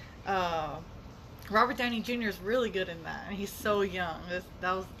 Robert Downey Jr. is really good in that, and he's so young.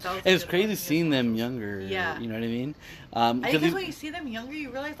 That was and it's crazy seeing them younger. Yeah, you know what I mean. I think when you see them younger, you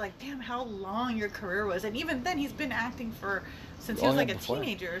realize, like, damn, how long your career was. And even then, he's been acting since he was like a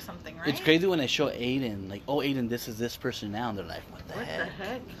teenager or something, right? It's crazy when I show Aiden, like, oh, Aiden, this is this person now, and they're like, what the heck? What the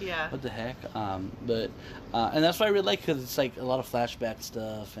heck? Yeah. What the heck? And that's why I really like, because it's like a lot of flashback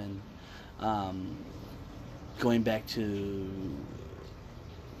stuff and going back to,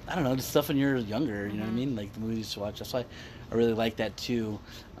 I don't know, the stuff when you're younger, you know what I mean? Like the movies to watch. That's why I really like that too.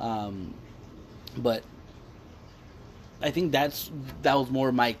 But I think that was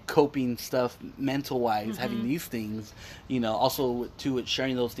more my coping stuff, mental wise, having these things. You know, also too with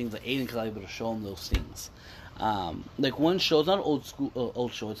sharing those things with Aiden, because I was able to show him those things. Like one show, it's not an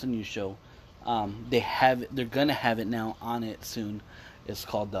old show, it's a new show. They're gonna have it now on it soon. It's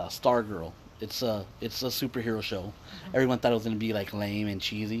called Stargirl. It's a superhero show. Everyone thought it was gonna be like lame and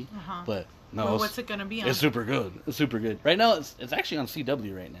cheesy, but no. Well, what's it gonna be on? It's super good. It's super good. Right now, it's actually on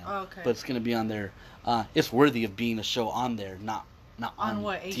CW right now. Oh, okay. But it's gonna be on there. It's worthy of being a show on there, not on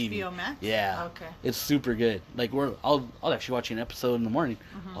what, TV. HBO Max? Yeah. Okay. It's super good. Like I'll actually watch an episode in the morning.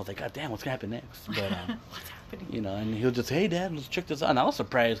 I was like, God damn, what's gonna happen next? But what's happening? You know, and he'll just say, hey, Dad, let's check this out. And I was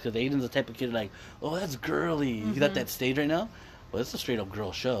surprised because Aiden's the type of kid like, oh, that's girly. He's at that stage right now. Well, it's a straight up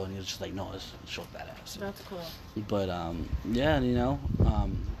girl show, and he's just like, no, this show's badass. That's cool. But yeah, you know,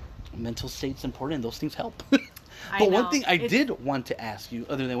 mental state's important. Those things help. But one thing I did want to ask you,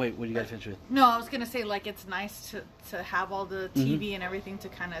 other than what do you guys finish with? No, I was gonna say, like, it's nice to have all the TV and everything to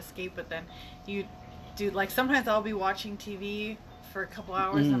kind of escape, but then you do, like, sometimes I'll be watching TV for a couple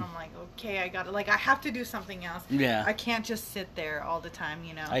hours and I'm like, okay, I have to do something else. Yeah. I can't just sit there all the time,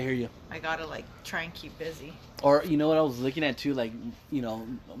 you know. I hear you. I gotta, like, try and keep busy. Or, you know what I was looking at too, like, you know,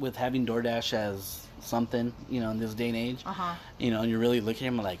 with having DoorDash as something, you know, in this day and age, you know, and you're really looking at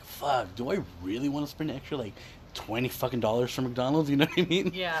them like, fuck, do I really want to spend extra, like, $20 fucking for McDonald's? You know what I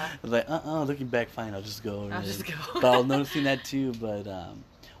mean? Yeah. I was like, looking back, fine, I'll just go. Just go. But I was noticing that too. But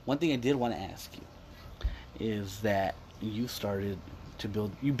one thing I did want to ask you is that you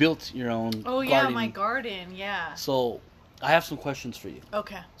built your own garden. Yeah, my garden, yeah. So I have some questions for you.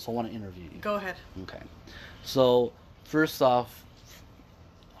 Okay. So I want to interview you. Go ahead. Okay. So first off,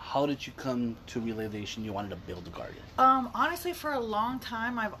 how did you come to realization you wanted to build a garden? Honestly, for a long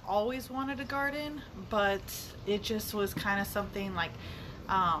time, I've always wanted a garden, but it just was kind of something like,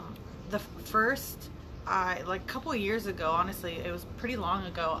 a couple of years ago, honestly, it was pretty long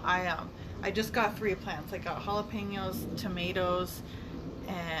ago, I just got 3 plants. I got jalapenos, tomatoes,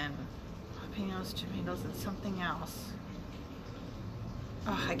 and something else.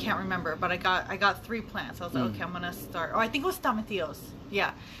 I can't remember, but I got 3 plants. I was like, okay, I'm gonna start. Oh, I think it was tomatillos.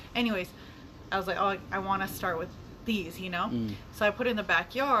 Yeah. Anyways, I was like, oh, I want to start with these, So I put it in the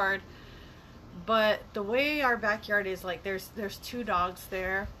backyard. But the way our backyard is, like, there's 2 dogs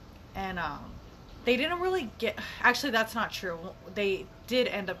there, and they didn't really get. Actually, that's not true. They did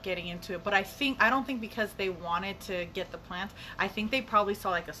end up getting into it, but I don't think because they wanted to get the plants. I think they probably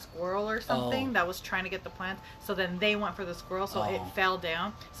saw like a squirrel or something that was trying to get the plants. So then they went for the squirrel, so it fell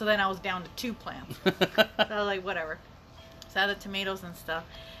down. So then I was down to 2 plants. So I was like, whatever. So I had the tomatoes and stuff,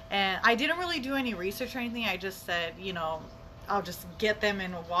 and I didn't really do any research or anything. I just said, I'll just get them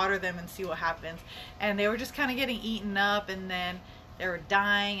and water them and see what happens. And they were just kind of getting eaten up, and then they were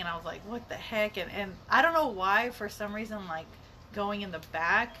dying, and I was like, what the heck? And I don't know why, for some reason, like, going in the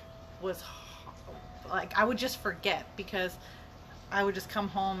back was, like, I would just forget, because I would just come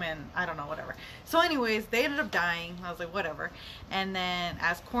home and I don't know, whatever. So anyways, they ended up dying. I was like, whatever. And then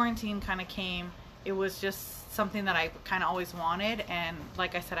as quarantine kind of came, it was just something that I kind of always wanted. And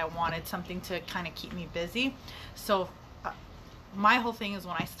like I said, I wanted something to kind of keep me busy. So my whole thing is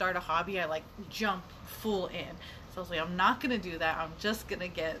when I start a hobby, I like jump full in. So I was like, I'm not going to do that. I'm just going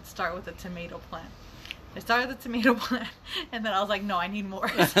to start with a tomato plant. I started the tomato plant, and then I was like, no, I need more.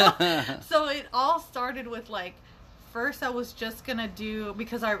 So it all started with, like, first I was just going to do,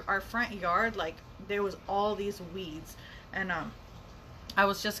 because our front yard, like, there was all these weeds. And I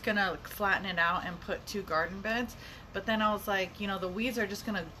was just going to flatten it out and put 2 garden beds. But then I was like, the weeds are just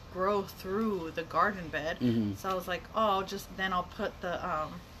going to grow through the garden bed. Mm-hmm. So I was like, oh, I'll put the,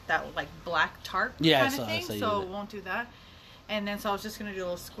 that like black tarp kind of thing. So it won't do that. And then so I was just going to do a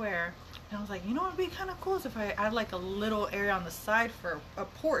little square. And I was like, what would be kind of cool is if I add like a little area on the side for a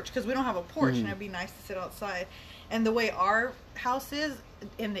porch. Because we don't have a porch, and it'd be nice to sit outside. And the way our house is,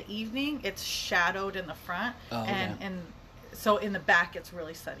 in the evening, it's shadowed in the front. Oh, and so in the back, it's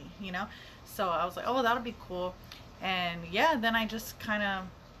really sunny, So I was like, oh, that'll be cool. And yeah, then I just kind of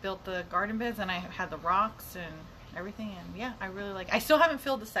built the garden beds, and I had the rocks and everything. And yeah, I really I still haven't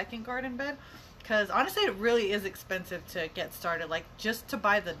filled the second garden bed, because honestly it really is expensive to get started. Like, just to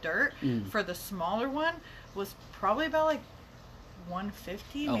buy the dirt for the smaller one was probably about like $150,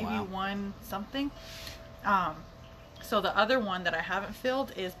 maybe wow. $1 something. So the other one that I haven't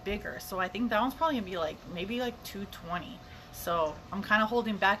filled is bigger, so I think that one's probably gonna be like maybe like $220. So I'm kind of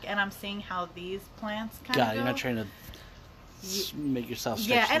holding back, and I'm seeing how these plants kind of go. You're not trying to make yourself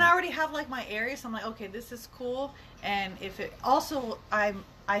stretch. Yeah, and I already have like my area, so I'm like, okay, this is cool. And if it also, I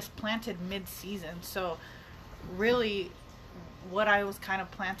planted mid-season, so really what I was kind of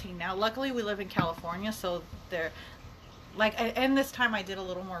planting now. Luckily, we live in California, so they're like, and this time I did a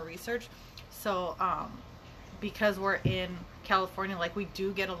little more research. So because we're in California, like, we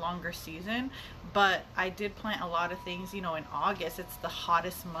do get a longer season, but I did plant a lot of things, in August. It's the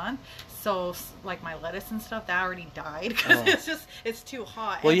hottest month, so like my lettuce and stuff, that already died because it's too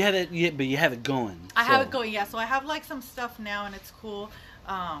hot. Well, but you have it going. I have it going, yeah. So I have like some stuff now, and it's cool.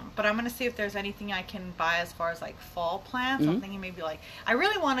 But I'm gonna see if there's anything I can buy as far as like fall plants. I'm thinking maybe like, I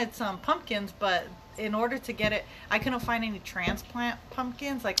really wanted some pumpkins, but in order to get it, I couldn't find any transplant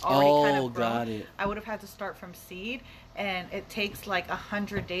pumpkins like already kind of grown. Got it. I would have had to start from seed, and it takes like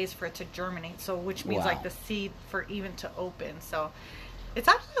 100 days for it to germinate. So which means like the seed for even to open. So it's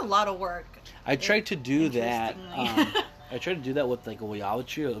actually a lot of work. I tried to do that. I tried to do that with like a guava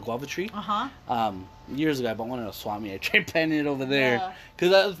tree or a guava tree. Years ago, I bought one at a swap meet. I tried planting it over there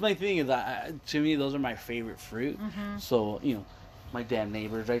because that's my thing. Is to me, those are my favorite fruit. So my damn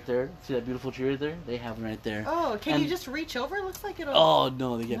neighbors right there. See that beautiful tree right there? They have one right there. Oh, can you just reach over? It looks like it'll... Oh,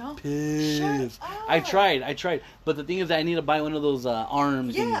 no, they get pissed. I tried. But the thing is that I need to buy one of those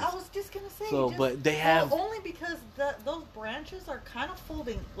arms. Yeah, I was just going to say. So, but they have... only because those branches are kind of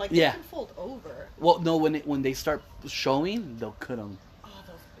folding. Like, they can fold over. Well, no, when they start showing, they'll cut them. Oh,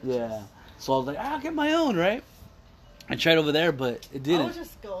 those bitches. Yeah. So I was like, I'll get my own, right? I tried over there, but it didn't. I was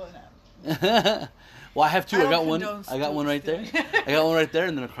just going at Well, I have 2. I got one right there. I got one right there,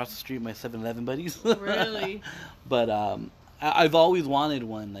 and then across the street, my 7-Eleven buddies. Really? But I've always wanted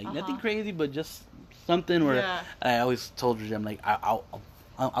one, like nothing crazy, but just something where I always told her, I'm like,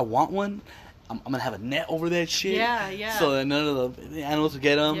 I want one. I'm gonna have a net over that shit. Yeah. So that none of the animals will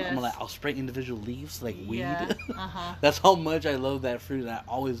get them. Yes. I'll spray individual leaves like weed. Yeah. That's how much I love that fruit.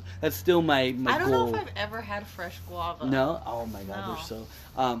 And that's still my goal. I don't know if I've ever had fresh guava. No? Oh my god, they're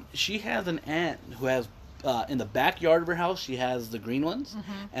so. She has an aunt who has in the backyard of her house. She has the green ones,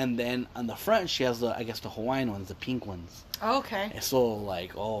 and then on the front she has the Hawaiian ones, the pink ones. Okay. So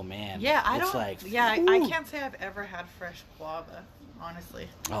like, oh man. Yeah, I can't say I've ever had fresh guava. Honestly.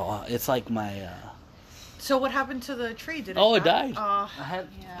 Oh, it's like my So what happened to the tree? Did it Oh, it die? died. Oh, I had.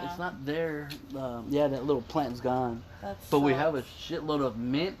 yeah. It's not there. That little plant's gone. That's But we have a shitload of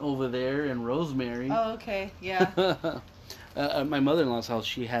mint over there and rosemary. Oh, okay. Yeah. At my mother-in-law's house,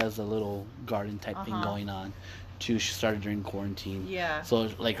 she has a little garden type thing going on, too. She started during quarantine. Yeah. So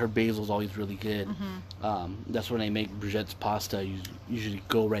like her basil's always really good. Mm-hmm. That's when I make Brigette's pasta. You usually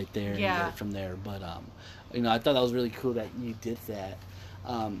go right there and get it from there. But I thought that was really cool that you did that.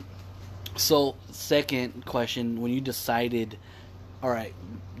 So second question, when you decided, all right,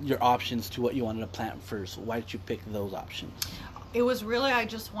 your options to what you wanted to plant first, why did you pick those options? It was really, I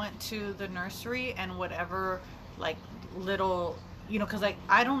just went to the nursery and whatever, like, little, because like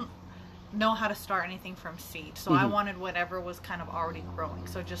I don't know how to start anything from seed, so I wanted whatever was kind of already growing,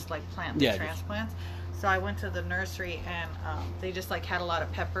 so just like plant the transplants. So I went to the nursery and they just like had a lot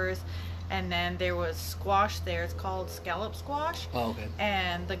of peppers, and then there was squash there. It's called scallop squash. Oh, okay.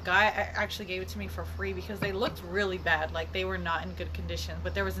 And the guy actually gave it to me for free because they looked really bad, like they were not in good condition,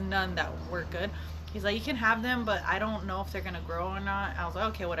 but there was none that were good. He's like, you can have them, but I don't know if they're going to grow or not. I was like,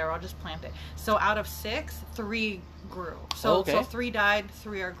 okay, whatever, I'll just plant it. So out of 6, 3 grew. So 3 died,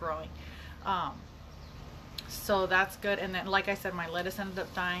 3 are growing. So that's good. And then, like I said, my lettuce ended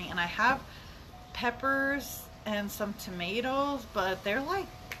up dying. And I have peppers and some tomatoes, but they're like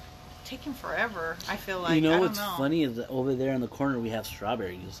taking forever, I feel like. What's funny is that over there in the corner we have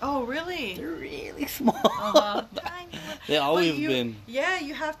strawberries. Oh, really? They're really small. They always been. Yeah,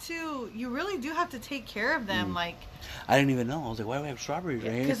 you really do have to take care of them. Like, I didn't even know. I was like, why do we have strawberries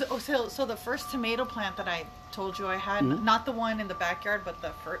right here? So the first tomato plant that I told you I had, not the one in the backyard, but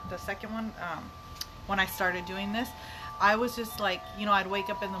the second one, when I started doing this, I was just like, I'd wake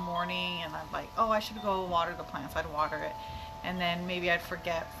up in the morning and I'd like, oh, I should go water the plants. I'd water it. And then maybe I'd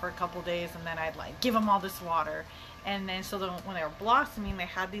forget for a couple days, and then I'd like give them all this water. And then when they were blossoming, they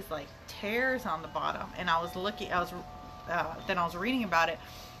had these like tears on the bottom. And I was reading about it,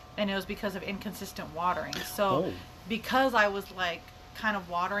 and it was because of inconsistent watering. So because I was like kind of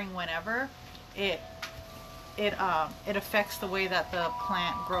watering whenever, it affects the way that the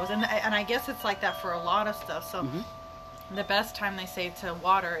plant grows. And I guess it's like that for a lot of stuff. So the best time they say to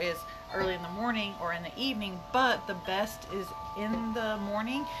water is early in the morning or in the evening, but the best is in the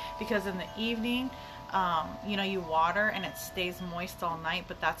morning, because in the evening you water and it stays moist all night,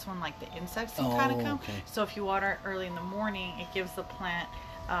 but that's when like the insects can kind of come. So if you water early in the morning, it gives the plant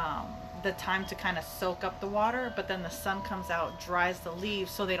the time to kind of soak up the water, but then the sun comes out, dries the leaves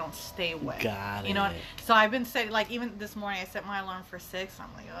so they don't stay wet. Got it. You know, so I've been setting, like, even this morning I set my alarm for 6.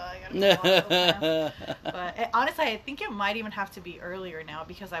 I'm like, oh, I gotta go water the plants. But honestly, I think it might even have to be earlier now,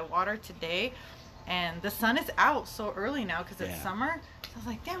 because I watered today and the sun is out so early now because it's summer. So I was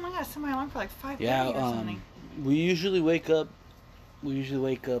like, damn, I gotta set my alarm for like 5:30 or something. We usually wake up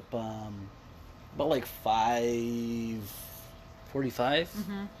about like 5:45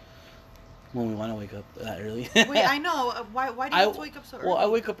 when we want to wake up that early. Wait, I know. Why do you have to wake up so early? Well, I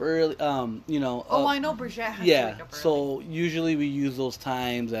wake up early. I know Brigitte has to wake up early. So usually we use those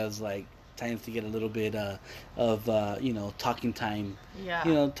times as like times to get a little bit of talking time.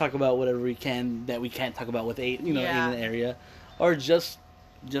 Yeah. Talk about whatever we can that we can't talk about with eight in the area, or just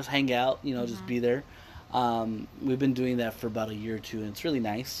hang out. Just be there. We've been doing that for about a year or two, and it's really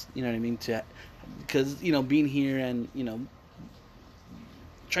nice. You know what I mean? Because being here and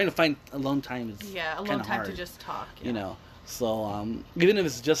trying to find alone time is alone time hard, to just talk. So even if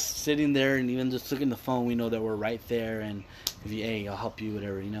it's just sitting there and even just looking at the phone, we know that we're right there, and if I'll help you,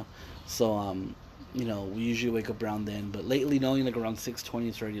 whatever. So we usually wake up around then, but lately, knowing like around 6:20,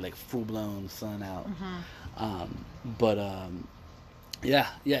 it's already like full blown sun out.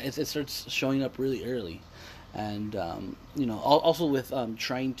 It starts showing up really early, and also with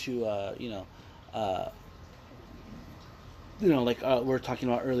trying to like we were talking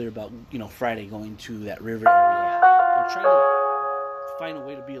about earlier about Friday going to that river area. I'm trying to find a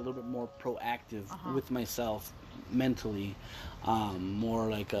way to be a little bit more proactive with myself mentally, more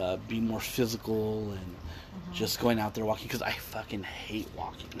like be more physical and just going out there walking, because I fucking hate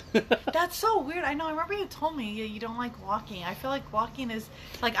walking. That's so weird. I know. I remember you told me you don't like walking. I feel like walking is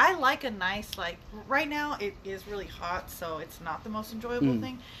like, I like a nice, like, right now it is really hot, so it's not the most enjoyable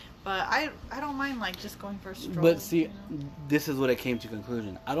thing. But I don't mind like just going for a stroll. But see, this is what I came to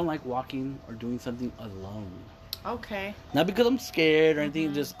conclusion. I don't like walking or doing something alone. Okay. Not because I'm scared or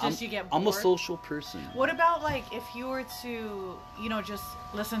anything. Just you get bored? I'm a social person. What about like if you were to just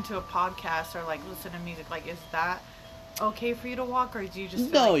listen to a podcast or like listen to music? Like, is that okay for you to walk, or do you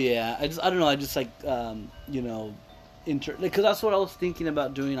just feel I don't know. I just like because that's what I was thinking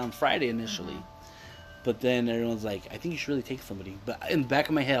about doing on Friday initially. But then everyone's like, I think you should really take somebody. But in the back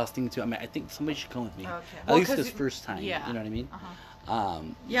of my head, I was thinking too, I think somebody should come with me. Okay. At least this first time. Yeah. You know what I mean?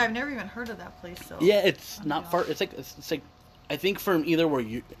 Yeah, I've never even heard of that place. So yeah, it's not far. It's like, I think from either where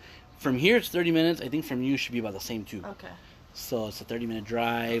you, from here it's 30 minutes. I think from you should be about the same too. Okay. So it's a 30-minute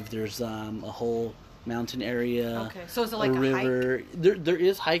drive. There's a whole mountain area. Okay. So is it like a river? hike? There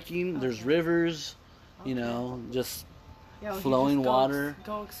is hiking. There's Okay. rivers. Okay. You know, just Yeah, well, you flowing just water.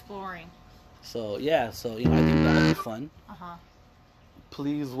 Go exploring. So yeah. So I think that'll be fun. Uh-huh.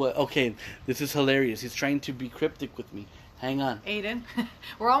 Please, what? Okay, this is hilarious. He's trying to be cryptic with me. Hang on. Aiden,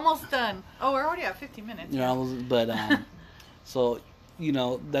 we're almost done. Oh, we're already at 50 minutes. You know, but so you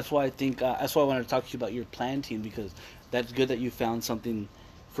know, that's why I think that's why I wanted to talk to you about your planting, because that's good that you found something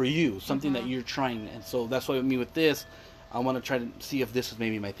for you, something that you're trying, and so that's why with me with this, I want to try to see if this is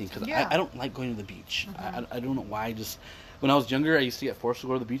maybe my thing, because I don't like going to the beach. I don't know why. Just when I was younger, I used to get forced to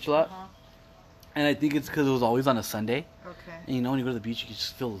go to the beach a lot, and I think it's because it was always on a Sunday. Okay. And you know, when you go to the beach, you can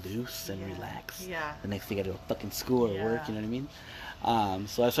just feel loose and relax. Yeah. The next day, you got to go to fucking school or work. Yeah. You know what I mean?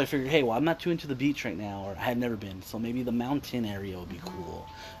 So that's why I figured, hey, well, I'm not too into the beach right now, or I have never been, so maybe the mountain area would be cool.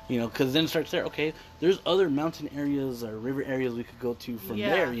 You know, because then it starts there. Okay, there's other mountain areas or river areas we could go to from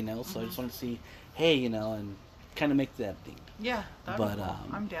there. You know, so I just want to see, hey, you know, and kind of make that thing. Yeah. But cool.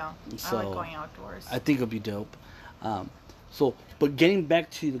 I'm down. So I like going outdoors. I think it'll be dope. So, but getting back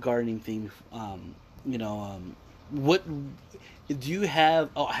to the gardening thing, you know, what do you have?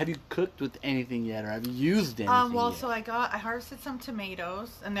 Oh, have you cooked with anything yet, or have you used anything? Well, yet? so I harvested some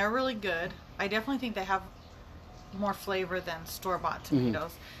tomatoes, and they're really good. I definitely think they have more flavor than store-bought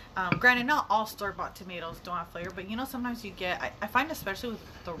tomatoes. Granted, not all store-bought tomatoes don't have flavor, but you know, sometimes you get. I find especially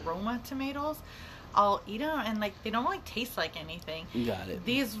with the Roma tomatoes, I'll eat them and like they don't really taste like anything. Got it.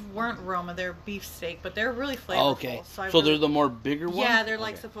 These weren't Roma; they're beefsteak, but they're really flavorful. Okay, So they're the more bigger ones. Yeah, they're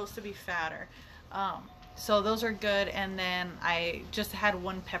like supposed to be fatter. So those are good, and then I just had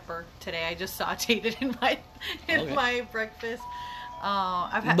one pepper today. I just sautéed it in my breakfast.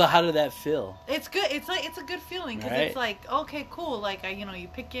 But how did that feel? It's good. It's a good feeling because Right. it's like, okay, cool. Like you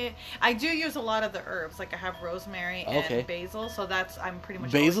pick it. I do use a lot of the herbs. Like I have rosemary and basil, so I'm pretty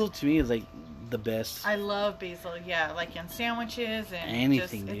much basil to me is like the best. I love basil. Yeah, like in sandwiches and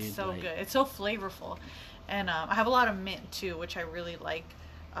anything. It's dude, so like, good. It's so flavorful, and I have a lot of mint too, which I really like.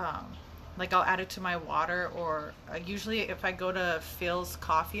 Like I'll add it to my water, or usually if I go to Phil's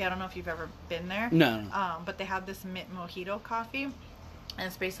Coffee, I don't know if you've ever been there. No. But they have this mint mojito coffee, and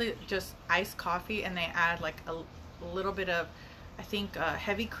it's basically just iced coffee, and they add like a little bit of, I think,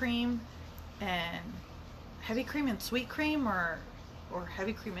 heavy cream and sweet cream, or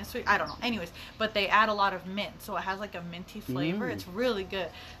heavy cream and sweet. I don't know. Anyways, but they add a lot of mint, so it has like a minty flavor. It's really good.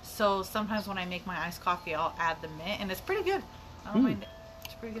 So sometimes when I make my iced coffee, I'll add the mint, and it's pretty good. I don't mind it.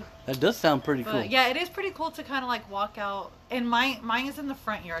 Pretty good. That does sound pretty cool. Yeah, it is pretty cool to kind of like walk out. And mine is in the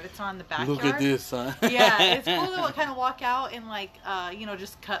front yard. It's not in the backyard. Look at this, huh? Yeah, it's cool to kind of walk out and like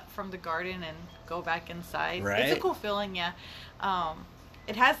just cut from the garden and go back inside. Right. It's a cool feeling, yeah.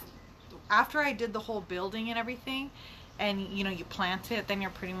 It has, after I did the whole building and everything, and you plant it, then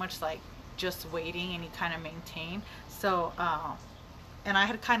you're pretty much like just waiting and you kind of maintain. So, and I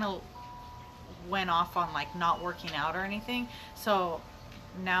had kind of went off on like not working out or anything. So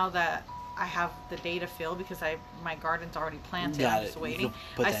now that I have the day to fill because my garden's already planted, I'm just waiting.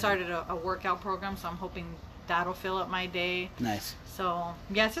 I started a workout program, so I'm hoping that'll fill up my day. Nice. So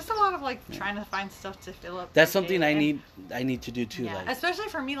yeah, it's just a lot of like trying to find stuff to fill up. That's something I need to do too. Yeah, like, especially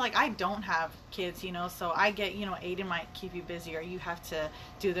for me, like I don't have kids, so I get Aiden might keep you busy, or you have to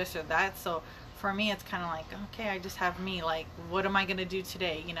do this or that. So for me, it's kind of like, okay, I just have me. Like, what am I gonna do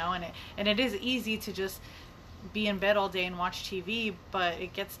today? And it is easy to just be in bed all day and watch TV, but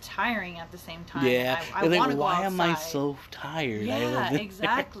it gets tiring at the same time. Yeah, I want to go why outside. am I so tired? Yeah,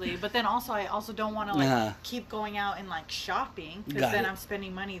 exactly. But then also, I also don't want to keep going out and like shopping, because then I'm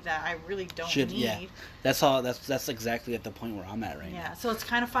spending money that I really don't need. Yeah, that's exactly at the point where I'm at right now. Yeah, so it's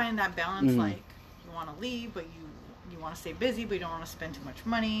kind of finding that balance. Like you want to leave, but you want to stay busy, but you don't want to spend too much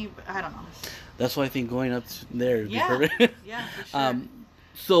money. But I don't know. That's why I think going up there would be perfect. Yeah, for sure.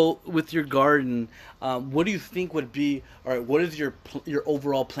 So with your garden, what do you think would be, all right, what is your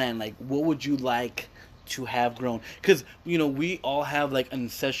overall plan? Like, what would you like to have grown? Because, we all have like an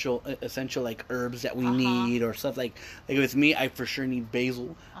essential like herbs that we need, or stuff like with me, I for sure need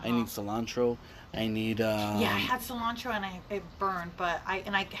basil. I need cilantro. I need I had cilantro and it burned, but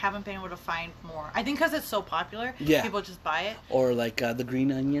I haven't been able to find more. I think because it's so popular, people just buy it. Or like the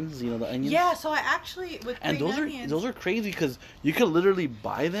green onions, the onions. Yeah, so I actually those are crazy because you could literally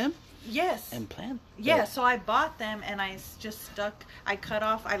buy them. Yes. And plant. Yeah, so I bought them and I just I cut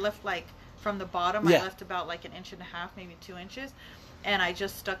off. I left like from the bottom. Yeah. I left about like 1.5 inches, maybe 2 inches, and I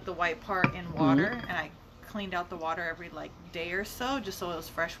just stuck the white part in water, and I cleaned out the water every like day or so, just so it was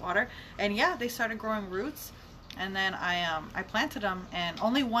fresh water. And yeah, they started growing roots. And then I planted them, and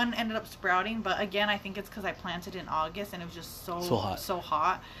only one ended up sprouting. But again, I think it's because I planted in August, and it was just so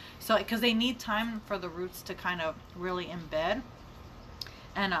hot. So because they need time for the roots to kind of really embed.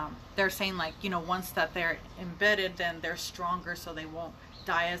 And they're saying like, you know, once that they're embedded, then they're stronger, so they won't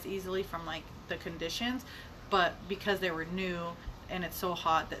die as easily from like the conditions. But because they were new and it's so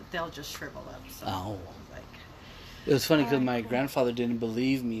hot, that they'll just shrivel up. So it was funny because my grandfather didn't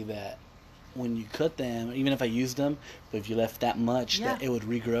believe me that when you cut them, even if I used them, but if you left that much, that it would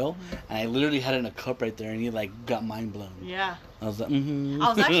regrow. And I literally had it in a cup right there, and he like got mind blown. Yeah. I was like, I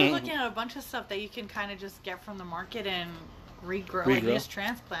was actually looking at a bunch of stuff that you can kind of just get from the market and regrow. Like just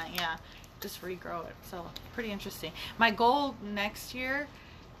transplant. Yeah, just regrow it. So pretty interesting. My goal next year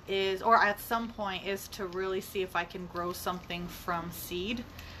is, or at some point, is to really see if I can grow something from seed.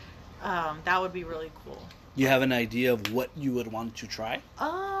 That would be really cool. You have an idea of what you would want to try?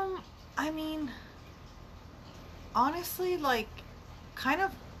 I mean, honestly, like, kind of,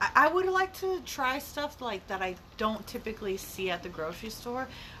 I would like to try stuff like that I don't typically see at the grocery store,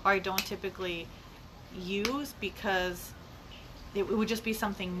 or I don't typically use, because it would just be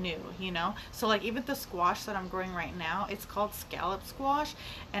something new, you know? So, like, even the squash that I'm growing right now, it's called scallop squash,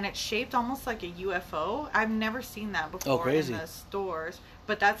 and it's shaped almost like a UFO. I've never seen that before in the stores.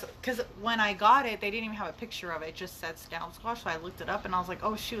 But that's because when I got it, they didn't even have a picture of it. It just said scallop squash. So I looked it up, and I was like,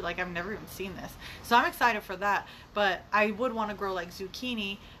 oh, shoot, like, I've never even seen this. So I'm excited for that. But I would want to grow, like,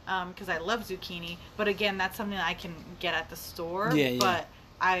 zucchini, because I love zucchini. But, again, that's something that I can get at the store. Yeah, but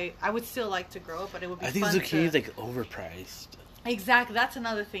I would still like to grow it, but it would be fun. I think zucchini's, like, overpriced. Exactly. That's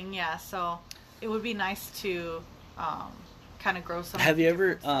another thing, yeah. So it would be nice to kind of grow something. Have you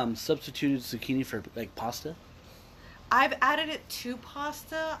ever substituted zucchini for, like, pasta? I've added it to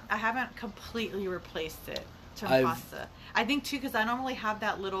pasta. I haven't completely replaced it to pasta. I think, too, because I don't really have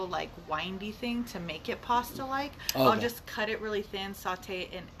that little, like, windy thing to make it pasta-like. Okay. I'll just cut it really thin, saute it,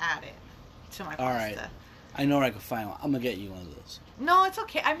 and add it to my pasta. All right. I know where I can find one. I'm going to get you one of those. No, it's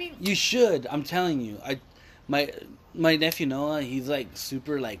okay. I mean... You should. I'm telling you. My nephew Noah, he's, like,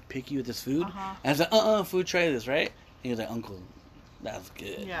 super, like, picky with his food. And I was like, food, try this, right? And he was like, Uncle, that's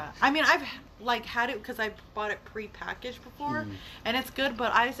good. Yeah. I mean, I've... like had it because I bought it pre-packaged before, and it's good,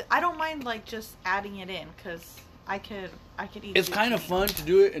 but I don't mind like just adding it in, because I could eat. It's kind of fun to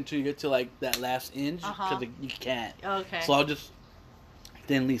do it until you get to like that last inch, because you can't. Okay. So I'll just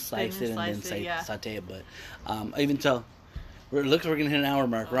thinly slice it and then saute it. But I even tell, we're gonna hit an hour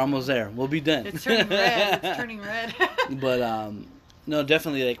mark. We're almost there. We'll be done. It's turning red. It's turning red. But no,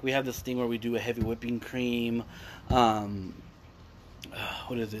 definitely, like, we have this thing where we do a heavy whipping cream.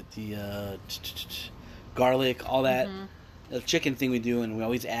 What is it? The garlic, all that. The chicken thing we do, and we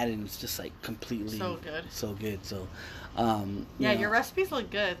always add it, and it's just like completely so good. So, your recipes look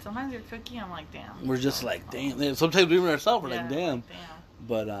good. Sometimes you're cooking, I'm like, damn. We're just like, damn. Sometimes we even ourselves, we're like, damn.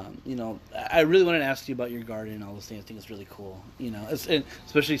 But you know, I really wanted to ask you about your garden and all those things. I think it's really cool. You know,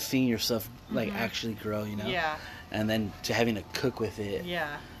 especially seeing your stuff like actually grow. You know. Yeah. And then to having to cook with it.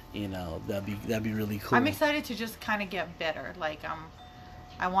 Yeah. You know, that'd be really cool. I'm excited to just kind of get better. Like,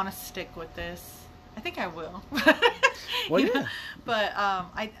 I want to stick with this. I think I will. Well, yeah. But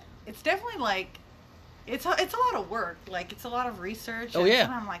it's definitely like, it's a lot of work. Like, it's a lot of research. Oh, yeah.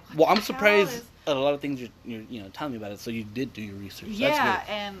 And I'm like, well, I'm surprised at a lot of things you're telling me about it. So you did do your research. Yeah,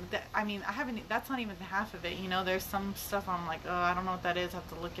 and I mean, I haven't. That's not even half of it. You know, there's some stuff I'm like, oh, I don't know what that is. I have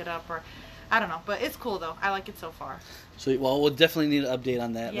to look it up, or I don't know. But it's cool though. I like it so far. Sweet. Well, we'll definitely need an update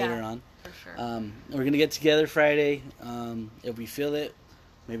on that later on. For sure. We're gonna get together Friday. If we feel it,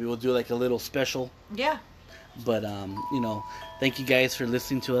 maybe we'll do like a little special. Yeah. But you know, thank you guys for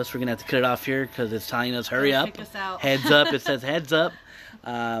listening to us. We're gonna have to cut it off here because it's telling us hurry up. Pick us out. Heads up. It says heads up.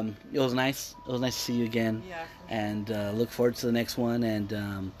 It was nice. It was nice to see you again. Yeah. And look forward to the next one.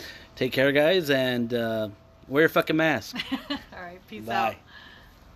 And take care, guys. And wear your fucking mask. All right. Peace Bye. out.